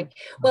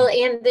 Well,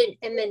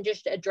 and then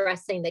just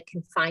addressing the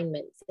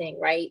confinement thing,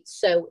 right?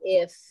 So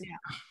if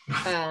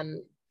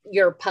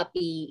your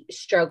puppy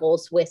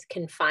struggles with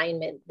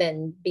confinement,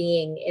 then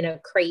being in a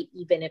crate,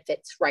 even if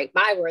it's right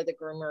by where the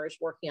groomer is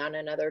working on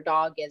another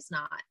dog, is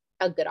not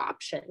a good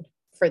option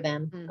for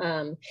them.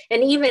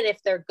 And even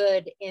if they're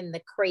good in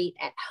the crate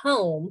at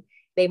home,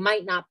 they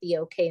might not be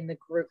okay in the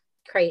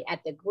crate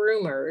at the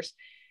groomers.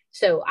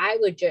 So I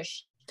would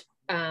just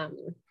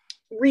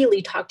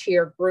really talk to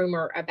your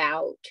groomer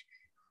about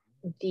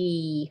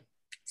the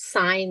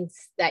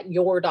signs that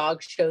your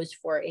dog shows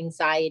for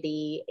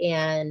anxiety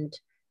and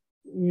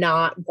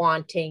not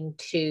wanting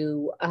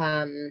to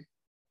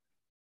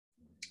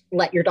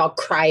let your dog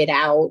cry it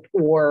out,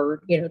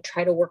 or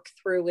try to work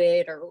through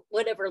it, or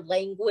whatever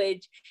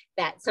language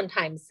that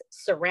sometimes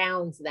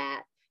surrounds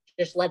that.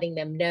 Just letting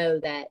them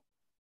know that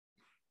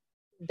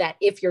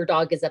if your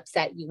dog is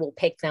upset, you will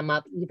pick them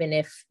up even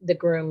if the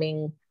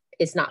grooming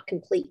is not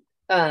complete,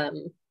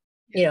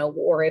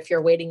 or if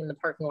you're waiting in the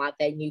parking lot,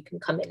 then you can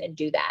come in and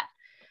do that.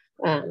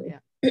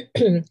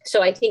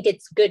 So I think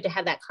it's good to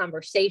have that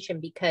conversation,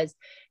 because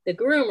the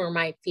groomer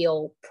might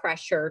feel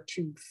pressure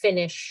to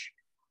finish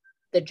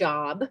the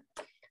job,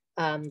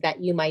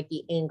 that you might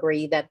be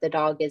angry that the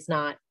dog is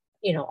not,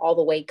 all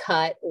the way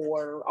cut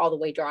or all the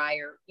way dry,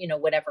 or,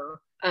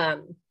 whatever.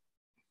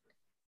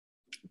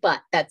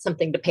 But that's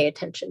something to pay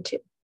attention to.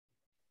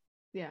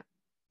 Yeah.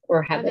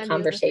 Or have the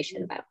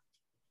conversation about.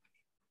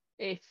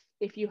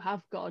 If you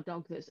have got a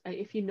dog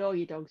if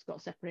your dog's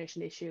got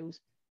separation issues,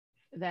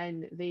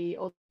 then the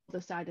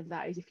other side of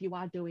that is, if you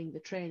are doing the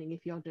training,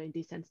 if you're doing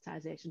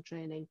desensitization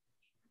training,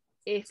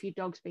 if your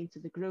dog's been to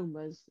the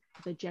groomers,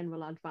 the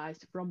general advice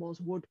from us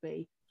would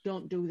be,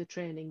 don't do the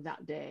training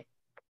that day.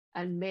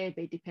 And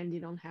maybe,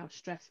 depending on how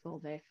stressful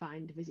they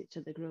find a visit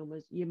to the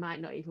groomers, you might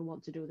not even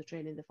want to do the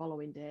training the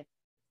following day.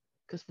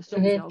 Because for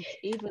some dogs,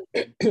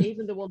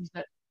 even the ones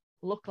that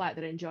look like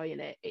they're enjoying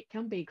it, it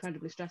can be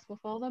incredibly stressful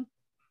for them.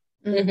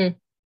 The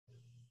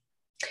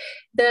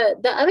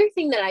other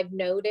thing that I've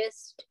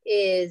noticed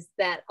is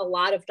that a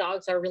lot of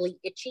dogs are really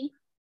itchy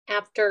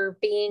after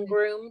being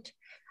groomed.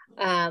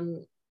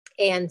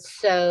 And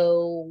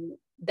so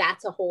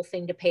that's a whole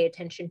thing to pay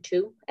attention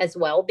to as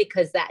well,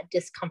 because that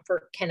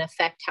discomfort can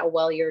affect how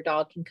well your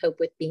dog can cope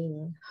with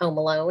being home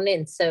alone.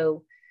 And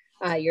so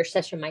your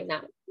session might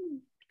not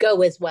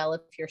go as well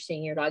if you're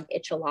seeing your dog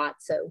itch a lot.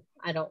 So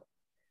I don't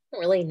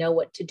really know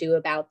what to do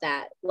about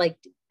that. Like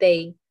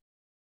they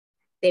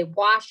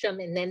wash them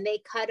and then they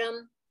cut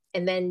them,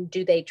 and then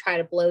do they try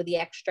to blow the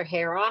extra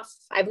hair off?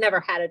 I've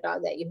never had a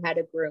dog that you had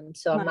to groom,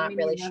 so I'm not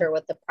really sure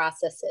what the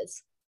process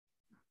is.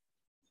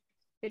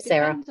 It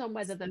Sarah. depends on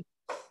whether the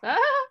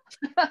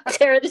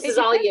Sarah, this is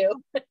all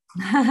you. It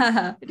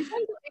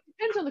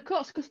depends on the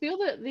cuts, because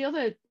the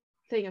other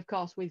thing, of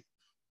course, with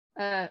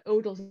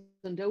oodles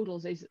and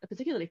doodles is,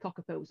 particularly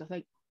cockapoos, I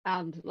think,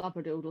 and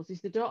labradoodles, is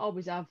they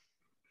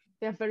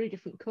have very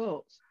different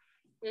coats.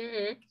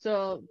 Mm-hmm.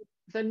 So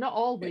they're not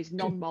always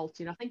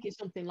non-molting. I think it's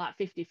something like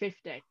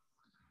 50-50.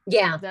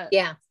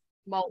 Yeah.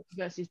 Molt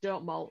versus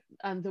don't molt.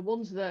 And the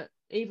ones that,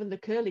 even the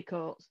curly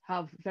coats,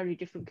 have very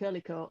different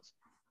curly coats,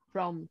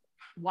 from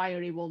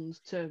wiry ones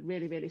to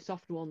really, really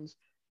soft ones.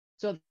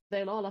 So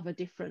they'll all have a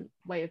different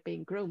way of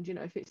being groomed. You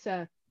know, if it's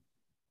a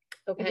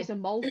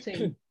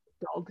molting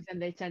dog, then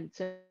they tend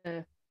to,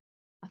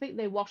 I think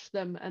they wash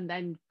them and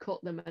then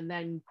cut them and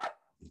then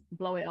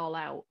blow it all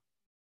out.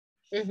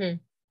 Mm-hmm.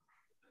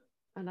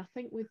 And I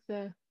think with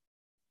the,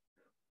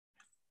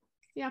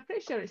 I'm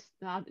pretty sure it's,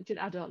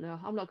 I don't know.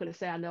 I'm not going to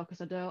say I know,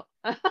 because I don't.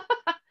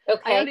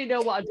 Okay. I only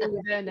know what I do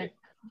with Ernie.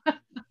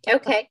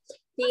 Okay.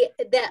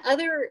 The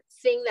other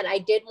thing that I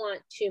did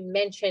want to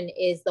mention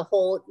is the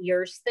whole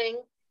ears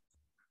thing.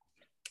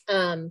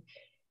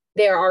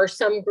 There are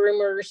some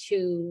groomers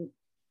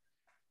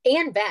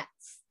and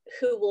vets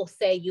who will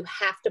say you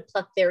have to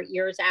pluck their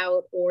ears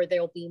out or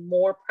they'll be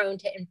more prone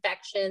to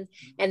infections.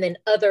 And then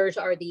others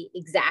are the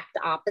exact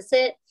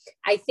opposite.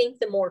 I think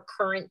the more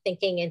current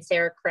thinking, and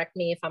Sarah, correct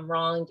me if I'm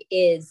wrong,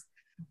 is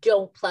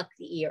don't pluck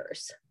the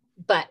ears.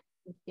 But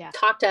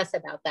talk to us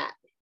about that.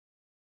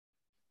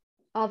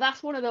 Oh,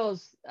 that's one of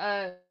those,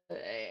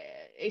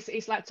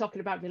 it's like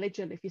talking about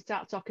religion. If you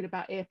start talking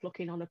about ear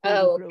plucking on a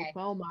group,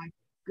 oh my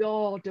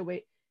God,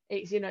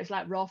 it's, it's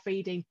like raw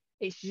feeding.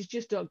 It's you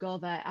just don't go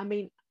there. I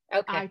mean,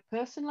 I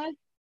personally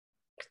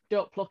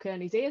don't pluck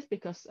Ernie's ears,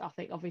 because I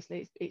think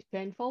obviously it's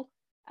painful.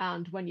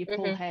 And when you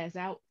pull hairs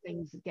out,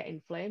 things get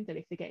inflamed. And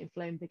if they get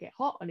inflamed, they get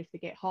hot. And if they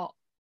get hot,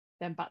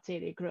 then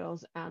bacteria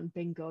grows and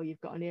bingo,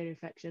 you've got an ear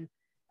infection.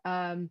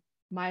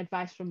 My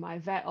advice from my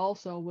vet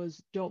also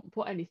was, don't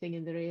put anything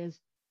in their ears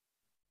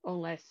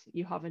unless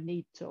you have a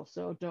need to.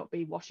 So don't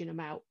be washing them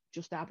out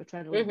just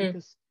arbitrarily,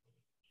 because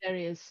their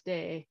ears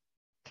stay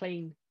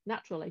clean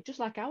naturally, just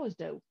like ours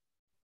do.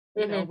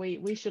 You know,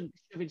 we shouldn't be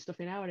shoving stuff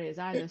in our ears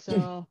either.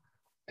 So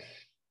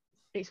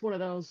it's one of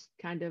those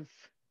kind of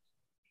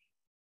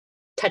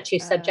touchy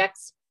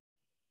subjects.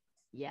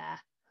 Yeah.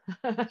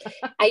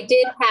 I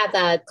did have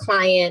a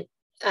client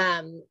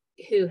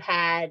who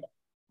had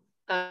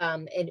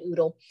an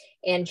oodle,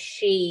 and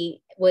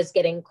she was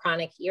getting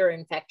chronic ear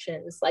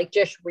infections, like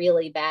just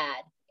really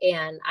bad.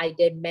 And I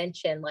did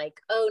mention, like,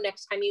 oh,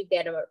 next time you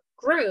get her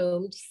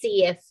groomed,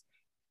 see if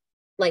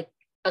like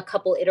a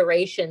couple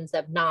iterations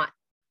of not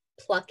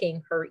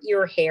plucking her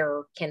ear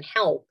hair can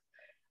help.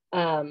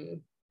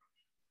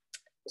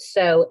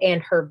 So,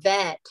 and her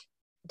vet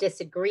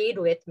disagreed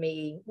with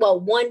me. Well,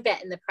 one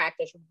vet in the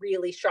practice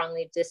really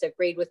strongly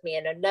disagreed with me,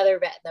 and another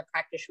vet in the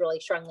practice really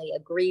strongly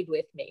agreed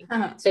with me.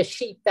 So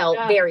she felt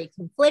very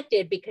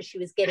conflicted, because she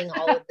was getting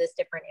all of this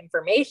different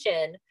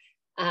information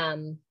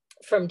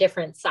from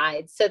different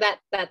sides. So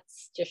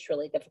that's just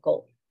really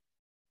difficult.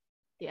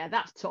 Yeah,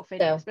 that's tough,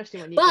 isn't it?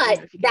 Especially when you.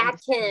 But that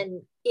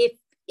can,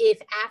 if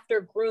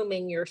after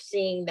grooming you're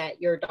seeing that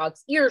your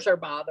dog's ears are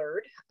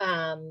bothered,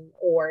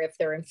 or if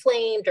they're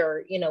inflamed,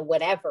 or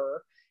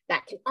whatever,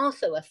 that can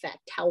also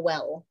affect how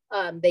well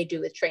they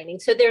do with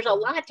training. So there's a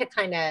lot to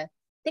kind of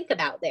think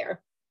about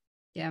there.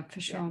 Yeah, for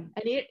sure.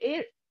 Yeah.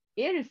 And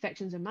ear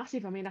infections are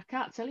massive. I mean, I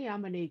can't tell you how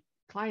many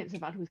clients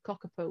I've had with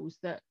cockapoos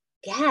that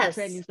the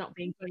training's not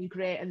being going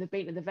great, and they've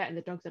been to the vet and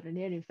the dog's had an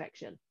ear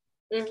infection.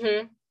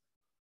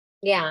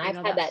 Yeah, I've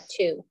had that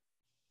too.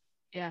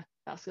 Yeah,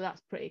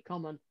 that's pretty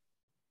common.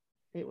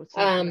 It would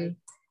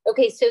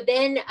okay, so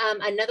then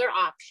another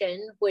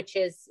option, which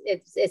is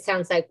it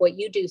sounds like what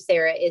you do,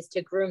 Sarah, is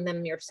to groom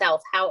them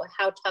yourself. How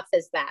tough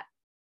is that?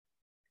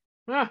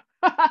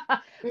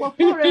 Well,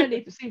 poor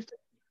Ernie seems to,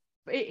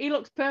 he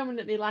looks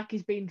permanently like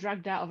he's been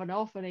dragged out of an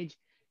orphanage.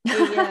 He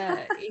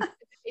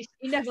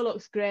never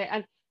looks great,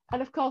 and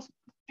of course,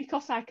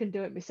 because I can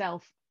do it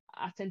myself,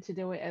 I tend to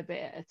do it a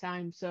bit at a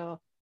time. So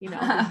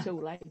I'll do 2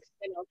 legs,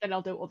 then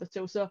I'll do other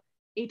 2. So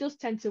he does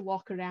tend to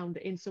walk around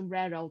in some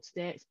rare old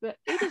states, but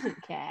he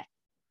doesn't care.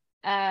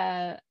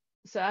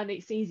 So, and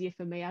it's easier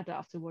for me. I don't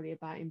have to worry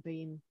about him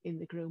being in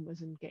the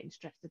groomers and getting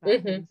stressed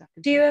about things.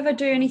 Do you ever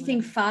do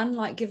anything fun,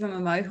 like give him a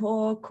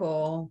mohawk,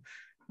 or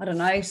I don't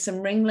know,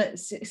 some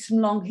ringlets, some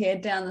long hair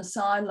down the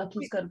side, like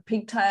he's got a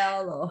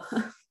pigtail,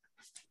 or?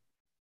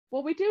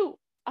 Well, we do.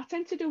 I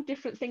tend to do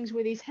different things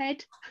with his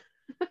head.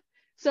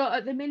 So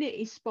at the minute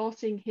he's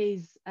sporting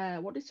his,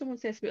 what did someone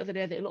say to me the other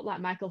day that it looked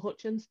like Michael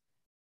Hutchins?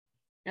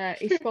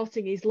 He's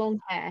sporting his long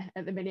hair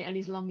at the minute and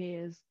his long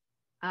ears.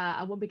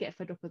 And when we get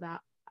fed up with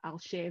that, I'll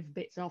shave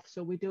bits off.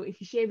 So we do, if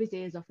you shave his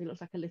ears off, he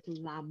looks like a little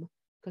lamb.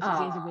 because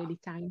his ears are really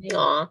tiny.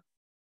 Aw.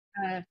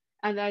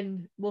 And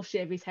then we'll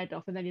shave his head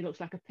off, and then he looks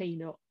like a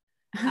peanut.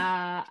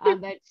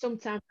 And then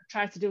sometimes I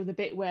try to do the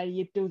bit where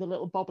you do the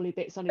little bobbly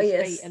bits on his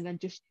feet, and then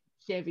just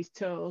shave his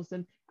toes.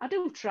 And I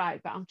do try,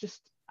 but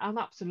I'm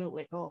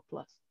absolutely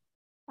hopeless.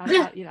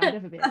 I'd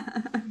never be a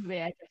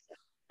hairdresser.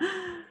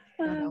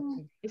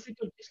 It's a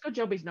good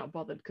job he's not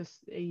bothered, because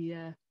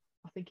I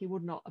think he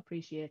would not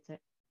appreciate it.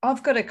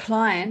 I've got a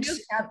client,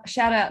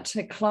 shout out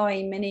to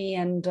Chloe, Minnie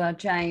and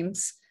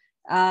James.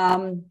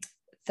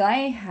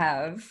 They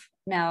have,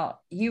 now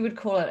you would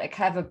call it a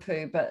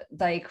cavapoo, but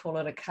we call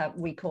it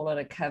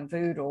a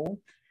cavoodle.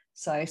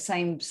 So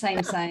same,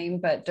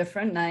 but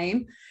different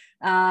name.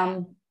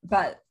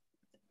 But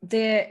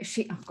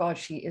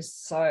she is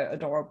so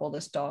adorable,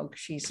 this dog.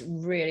 She's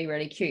really,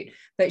 really cute,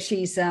 but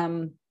she's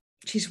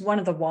one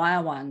of the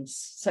wire ones.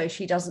 So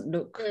she doesn't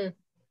look,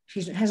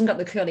 she hasn't got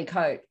the curly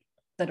coat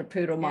that a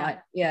poodle might.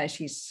 Yeah,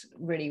 she's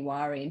really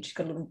wiry, and she's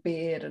got a little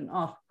beard, and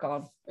oh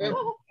God,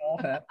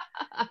 her.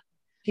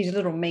 She's a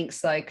little minx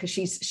though, because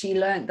she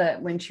learned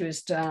that when she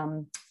was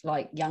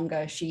like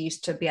younger, she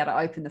used to be able to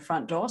open the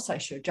front door, so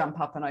she would jump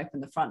up and open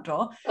the front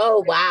door.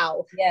 Oh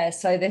wow. Yeah,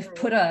 so they've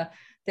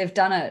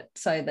done it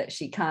so that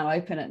she can't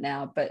open it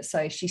now, but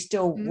so she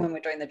still, when we're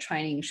doing the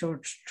training, she'll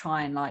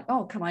try and like,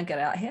 oh, can I get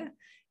out here?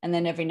 And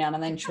then every now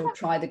and then she'll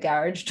try the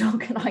garage door.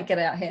 Can I get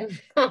out here?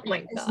 Oh my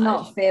God. It's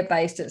not fear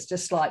based. It's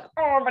just like,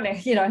 oh, like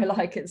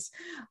it's,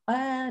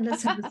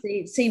 let's have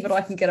a see what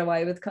I can get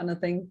away with kind of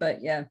thing.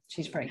 But yeah,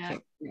 she's very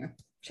cute. Yeah.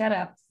 Shout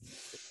out.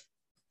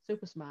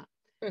 Super smart.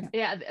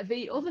 Yeah.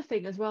 The other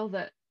thing as well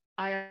that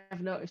I have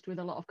noticed with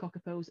a lot of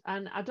cockapoos,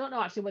 and I don't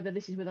know actually whether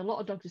this is with a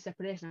lot of dogs with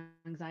separation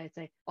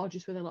anxiety or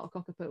just with a lot of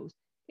cockapoos,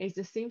 is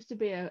there seems to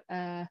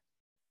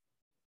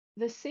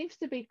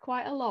be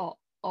quite a lot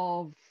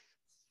of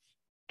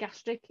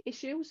gastric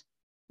issues.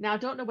 Now I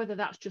don't know whether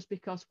that's just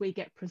because we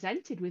get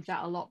presented with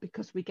that a lot,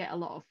 because we get a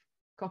lot of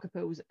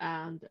cockapoos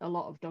and a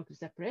lot of dogs with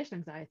separation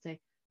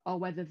anxiety, or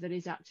whether there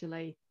is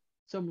actually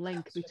some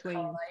link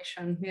between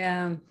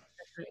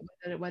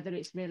whether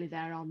it's really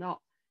there or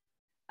not,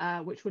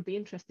 which would be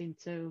interesting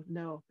to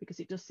know, because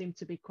it does seem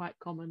to be quite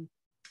common.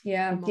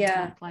 I do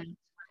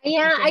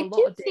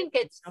think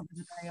it's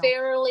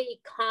fairly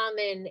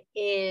common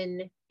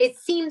it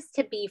seems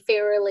to be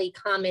fairly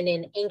common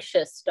in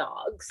anxious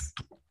dogs.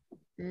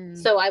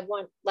 So I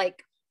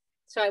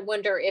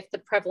wonder if the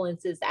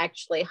prevalence is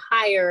actually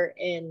higher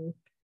in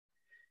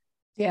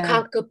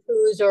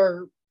cockapoos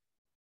or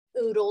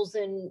oodles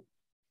and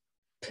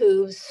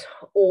poos,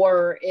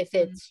 or if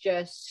it's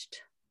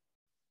just,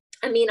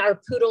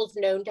 are poodles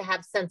known to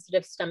have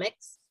sensitive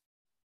stomachs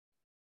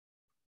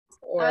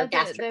or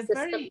gastric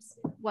systems?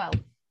 Well,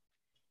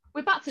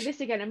 we're back to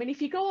this again.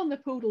 If you go on the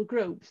poodle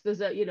groups, there's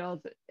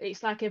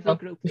it's like every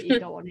group that you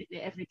go on,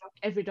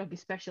 every dog is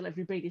special,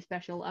 every breed is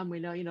special, and we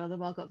know,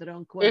 they've all got their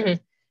own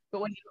quirks.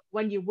 But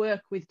when you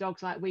work with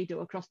dogs like we do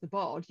across the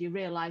board, you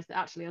realize that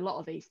actually a lot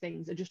of these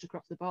things are just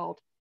across the board.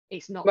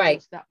 It's not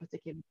just that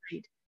particular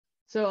breed.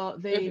 So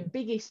the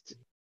biggest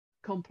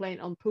complaint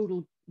on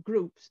poodle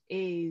groups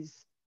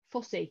is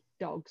fussy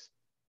dogs.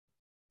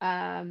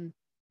 And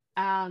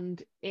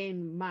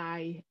in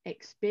my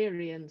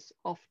experience,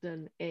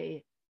 often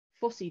a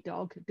fussy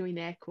dog, doing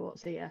air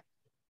quotes here,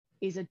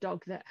 is a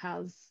dog that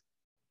has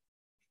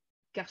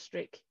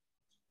gastric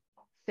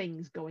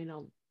things going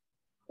on.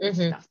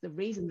 That's the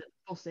reason that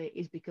fussy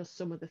is, because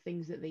some of the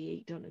things that they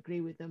eat don't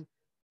agree with them,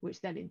 which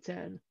then in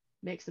turn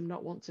makes them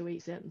not want to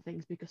eat certain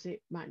things because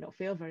it might not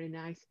feel very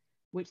nice,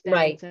 which then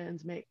in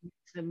turns makes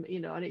them,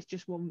 and it's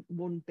just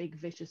one big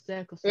vicious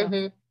circle. So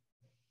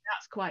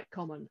that's quite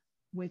common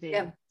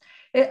within.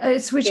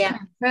 It's which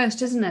came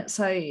first, isn't it?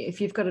 So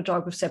if you've got a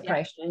dog with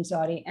separation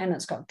anxiety and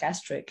it's got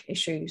gastric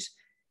issues,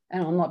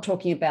 and I'm not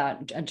talking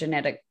about a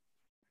genetic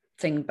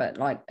thing, but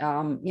like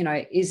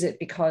is it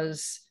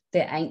because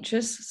they're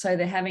anxious, so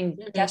they're having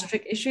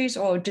gastric issues,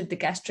 or did the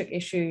gastric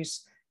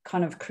issues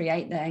kind of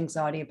create the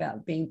anxiety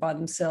about being by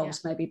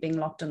themselves, maybe being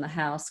locked in the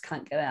house,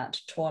 can't get out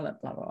to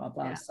toilet, blah blah blah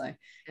blah. So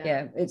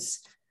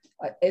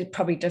it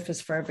probably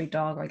differs for every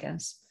dog, I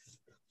guess,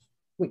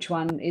 which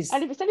one is.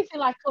 And if it's anything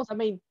like us,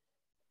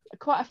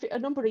 quite a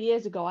number of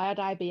years ago I had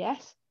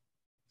IBS,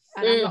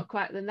 and I'm not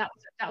quite, then that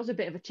was a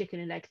bit of a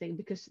chicken and egg thing,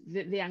 because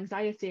the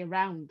anxiety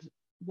around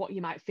what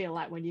you might feel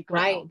like when you go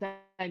out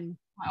then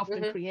quite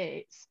often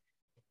creates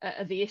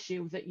the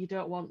issue that you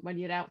don't want when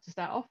you're out to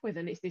start off with,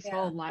 and it's this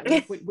whole like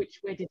which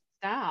way did it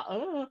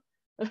start?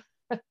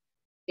 I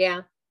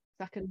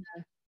can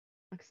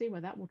see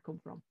where that would come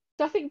from.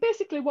 So I think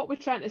basically what we're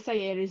trying to say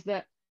here is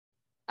that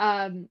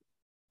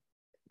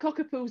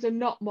cockapoos are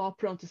not more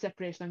prone to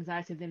separation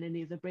anxiety than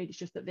any other breed. It's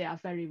just that they are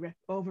very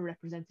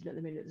overrepresented at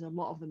the minute. There's a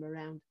lot of them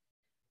around,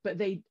 but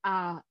they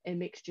are a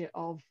mixture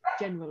of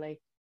generally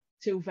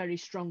two very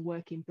strong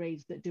working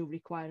breeds that do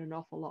require an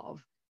awful lot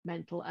of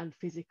mental and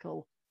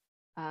physical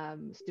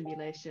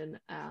stimulation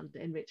and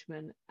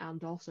enrichment,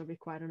 and also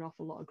require an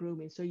awful lot of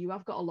grooming. So you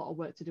have got a lot of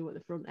work to do at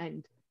the front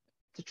end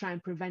to try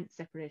and prevent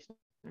separation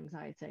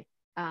anxiety.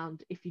 And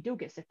if you do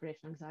get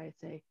separation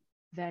anxiety,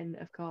 then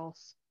of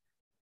course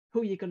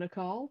who you're going to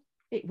call,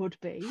 it would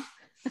be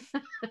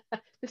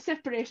the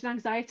Separation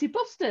Anxiety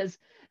Busters,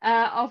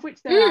 of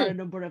which there are a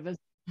number of us,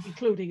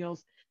 including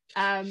us.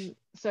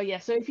 So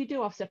if you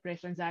do have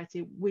separation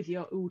anxiety with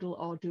your oodle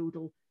or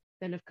doodle,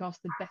 then of course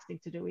the best thing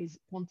to do is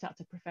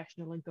contact a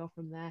professional and go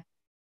from there,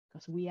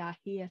 because we are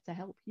here to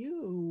help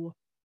you.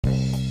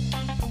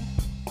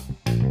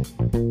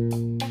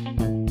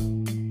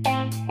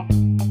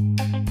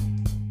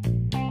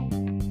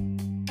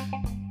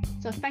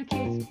 So thank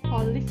you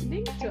for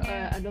listening to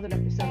another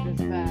episode of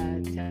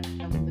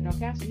Tales from the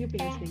Doghouse. You've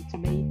been listening to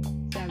me,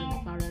 Sarah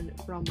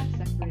McLaren, from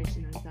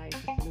Separation Anxiety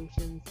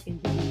Solutions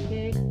in the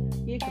UK.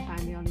 You can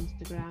find me on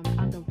Instagram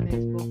and on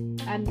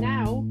Facebook, and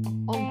now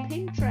on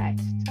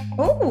Pinterest.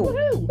 Oh!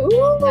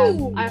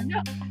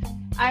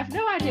 I have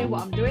no idea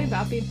what I'm doing, but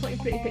I've been putting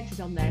pretty pictures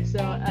on there. So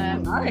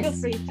nice. Feel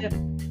free to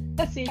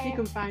see if you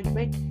can find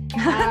me.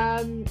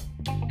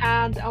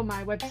 And on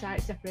my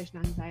website,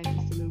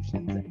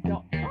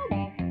 separationanxietysolutions.com.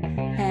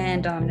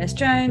 And I'm Ness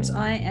Jones.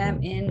 I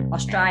am in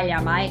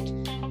Australia, mate.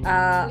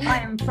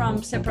 I am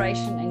from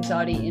Separation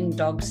Anxiety in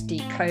Dogs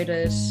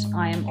Decoded.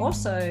 I am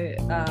also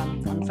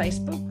on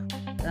Facebook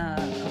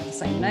of the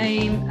same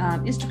name,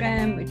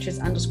 Instagram, which is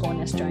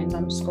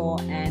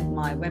 _NessJones_, and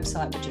my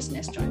website, which is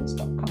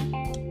nessjones.com.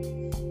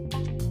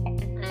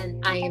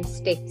 And I am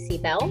Stacey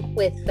Bell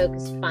with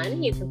Focused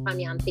Fun. You can find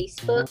me on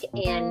Facebook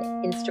and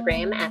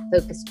Instagram at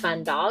Focused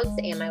Fun Dogs,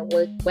 and my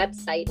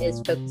website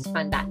is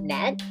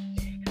focusedfun.net.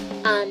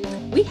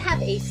 We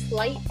have a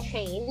slight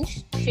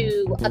change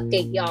to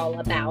update y'all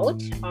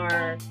about.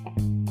 Our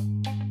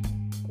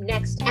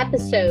next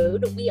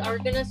episode, we are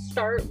going to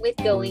start with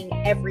going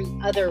every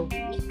other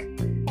week.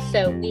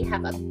 So we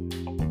have a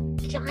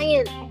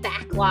giant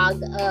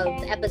backlog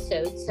of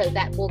episodes, so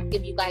that will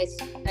give you guys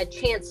a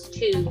chance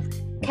to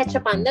catch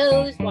up on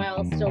those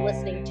while still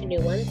listening to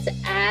new ones.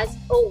 As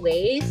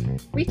always,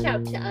 reach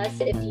out to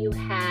us if you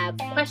have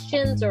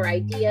questions or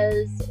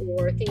ideas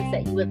or things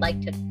that you would like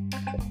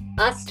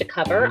us to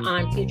cover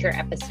on future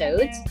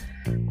episodes.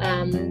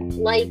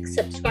 Like,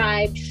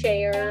 subscribe,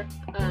 share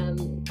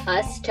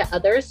us to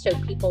others so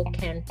people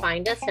can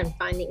find us and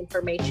find the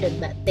information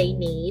that they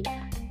need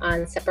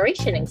on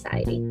separation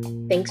anxiety.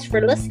 Thanks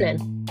for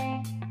listening.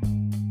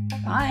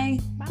 Bye.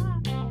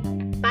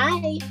 Bye.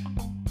 Bye.